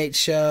roommate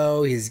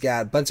show. He's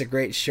got a bunch of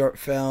great short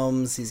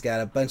films. He's got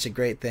a bunch of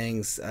great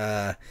things.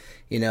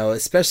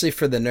 Especially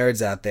for the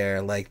nerds out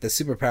there, like the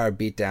superpower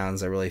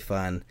beatdowns are really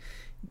fun.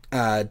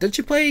 Don't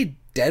you play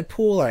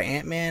Deadpool or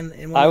Ant-Man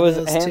in one of those?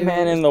 I was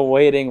Ant-Man in the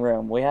waiting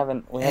room. We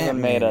haven't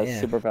made a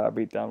superpower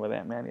beatdown with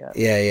Ant-Man yet.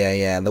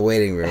 Yeah. The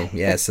waiting room.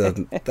 Yeah. So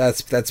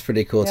that's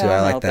pretty cool too. I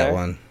like that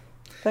one.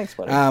 Thanks,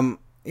 buddy.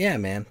 Yeah,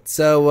 man.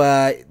 So,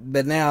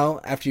 but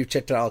now, after you've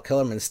checked out all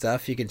Kellerman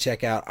stuff, you can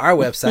check out our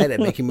website at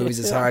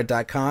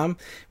makingmoviesishard.com,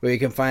 where you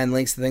can find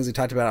links to things we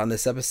talked about on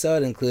this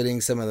episode, including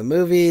some of the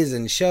movies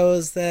and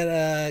shows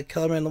that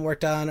Kellerman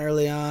worked on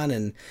early on,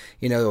 and,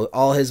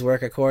 all his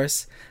work, of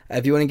course.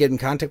 If you want to get in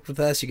contact with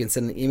us, you can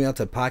send an email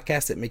to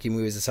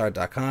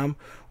podcast@makingmoviesishard.com,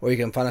 or you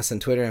can find us on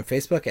Twitter and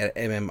Facebook at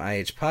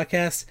MMIH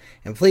Podcast.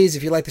 And please,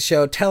 if you like the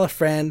show, tell a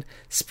friend,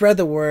 spread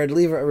the word,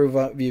 leave a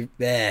review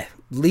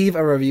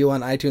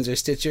on iTunes or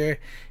Stitcher.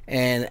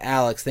 And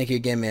Alex, thank you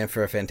again, man,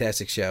 for a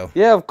fantastic show.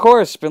 Yeah, of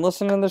course. Been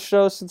listening to the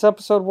show since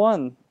episode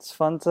 1. It's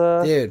fun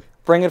to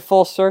bring it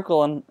full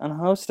circle and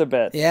host a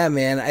bit. Yeah,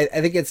 man. I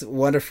think it's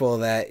wonderful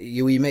that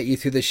we met you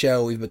through the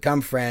show. We've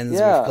become friends.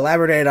 Yeah. We've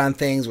collaborated on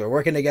things. We're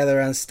working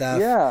together on stuff.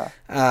 Yeah.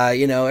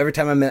 Every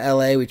time I'm in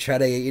LA, we try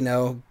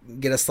to,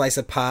 get a slice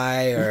of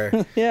pie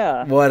or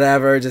yeah,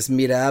 whatever, just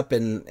meet up,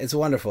 and it's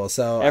wonderful.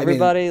 So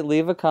everybody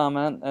leave a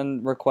comment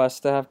and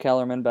request to have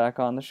Kellerman back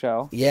on the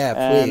show. Yeah,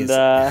 please.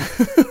 And,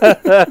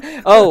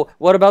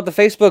 what about the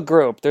Facebook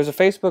group? There's a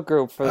Facebook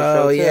group for the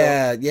show too.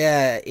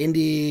 Yeah.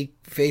 Indie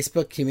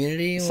Facebook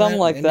community, something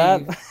like that.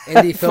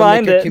 Indie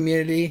filmmaker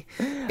community.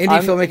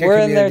 Indie filmmaker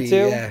we're community. In there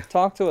too. Yeah.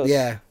 Talk to us.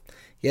 Yeah.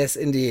 Yes,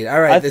 indeed. All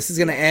right, this is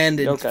going to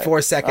end in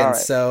 4 seconds. Right.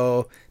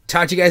 So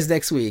talk to you guys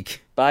next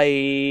week.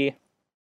 Bye.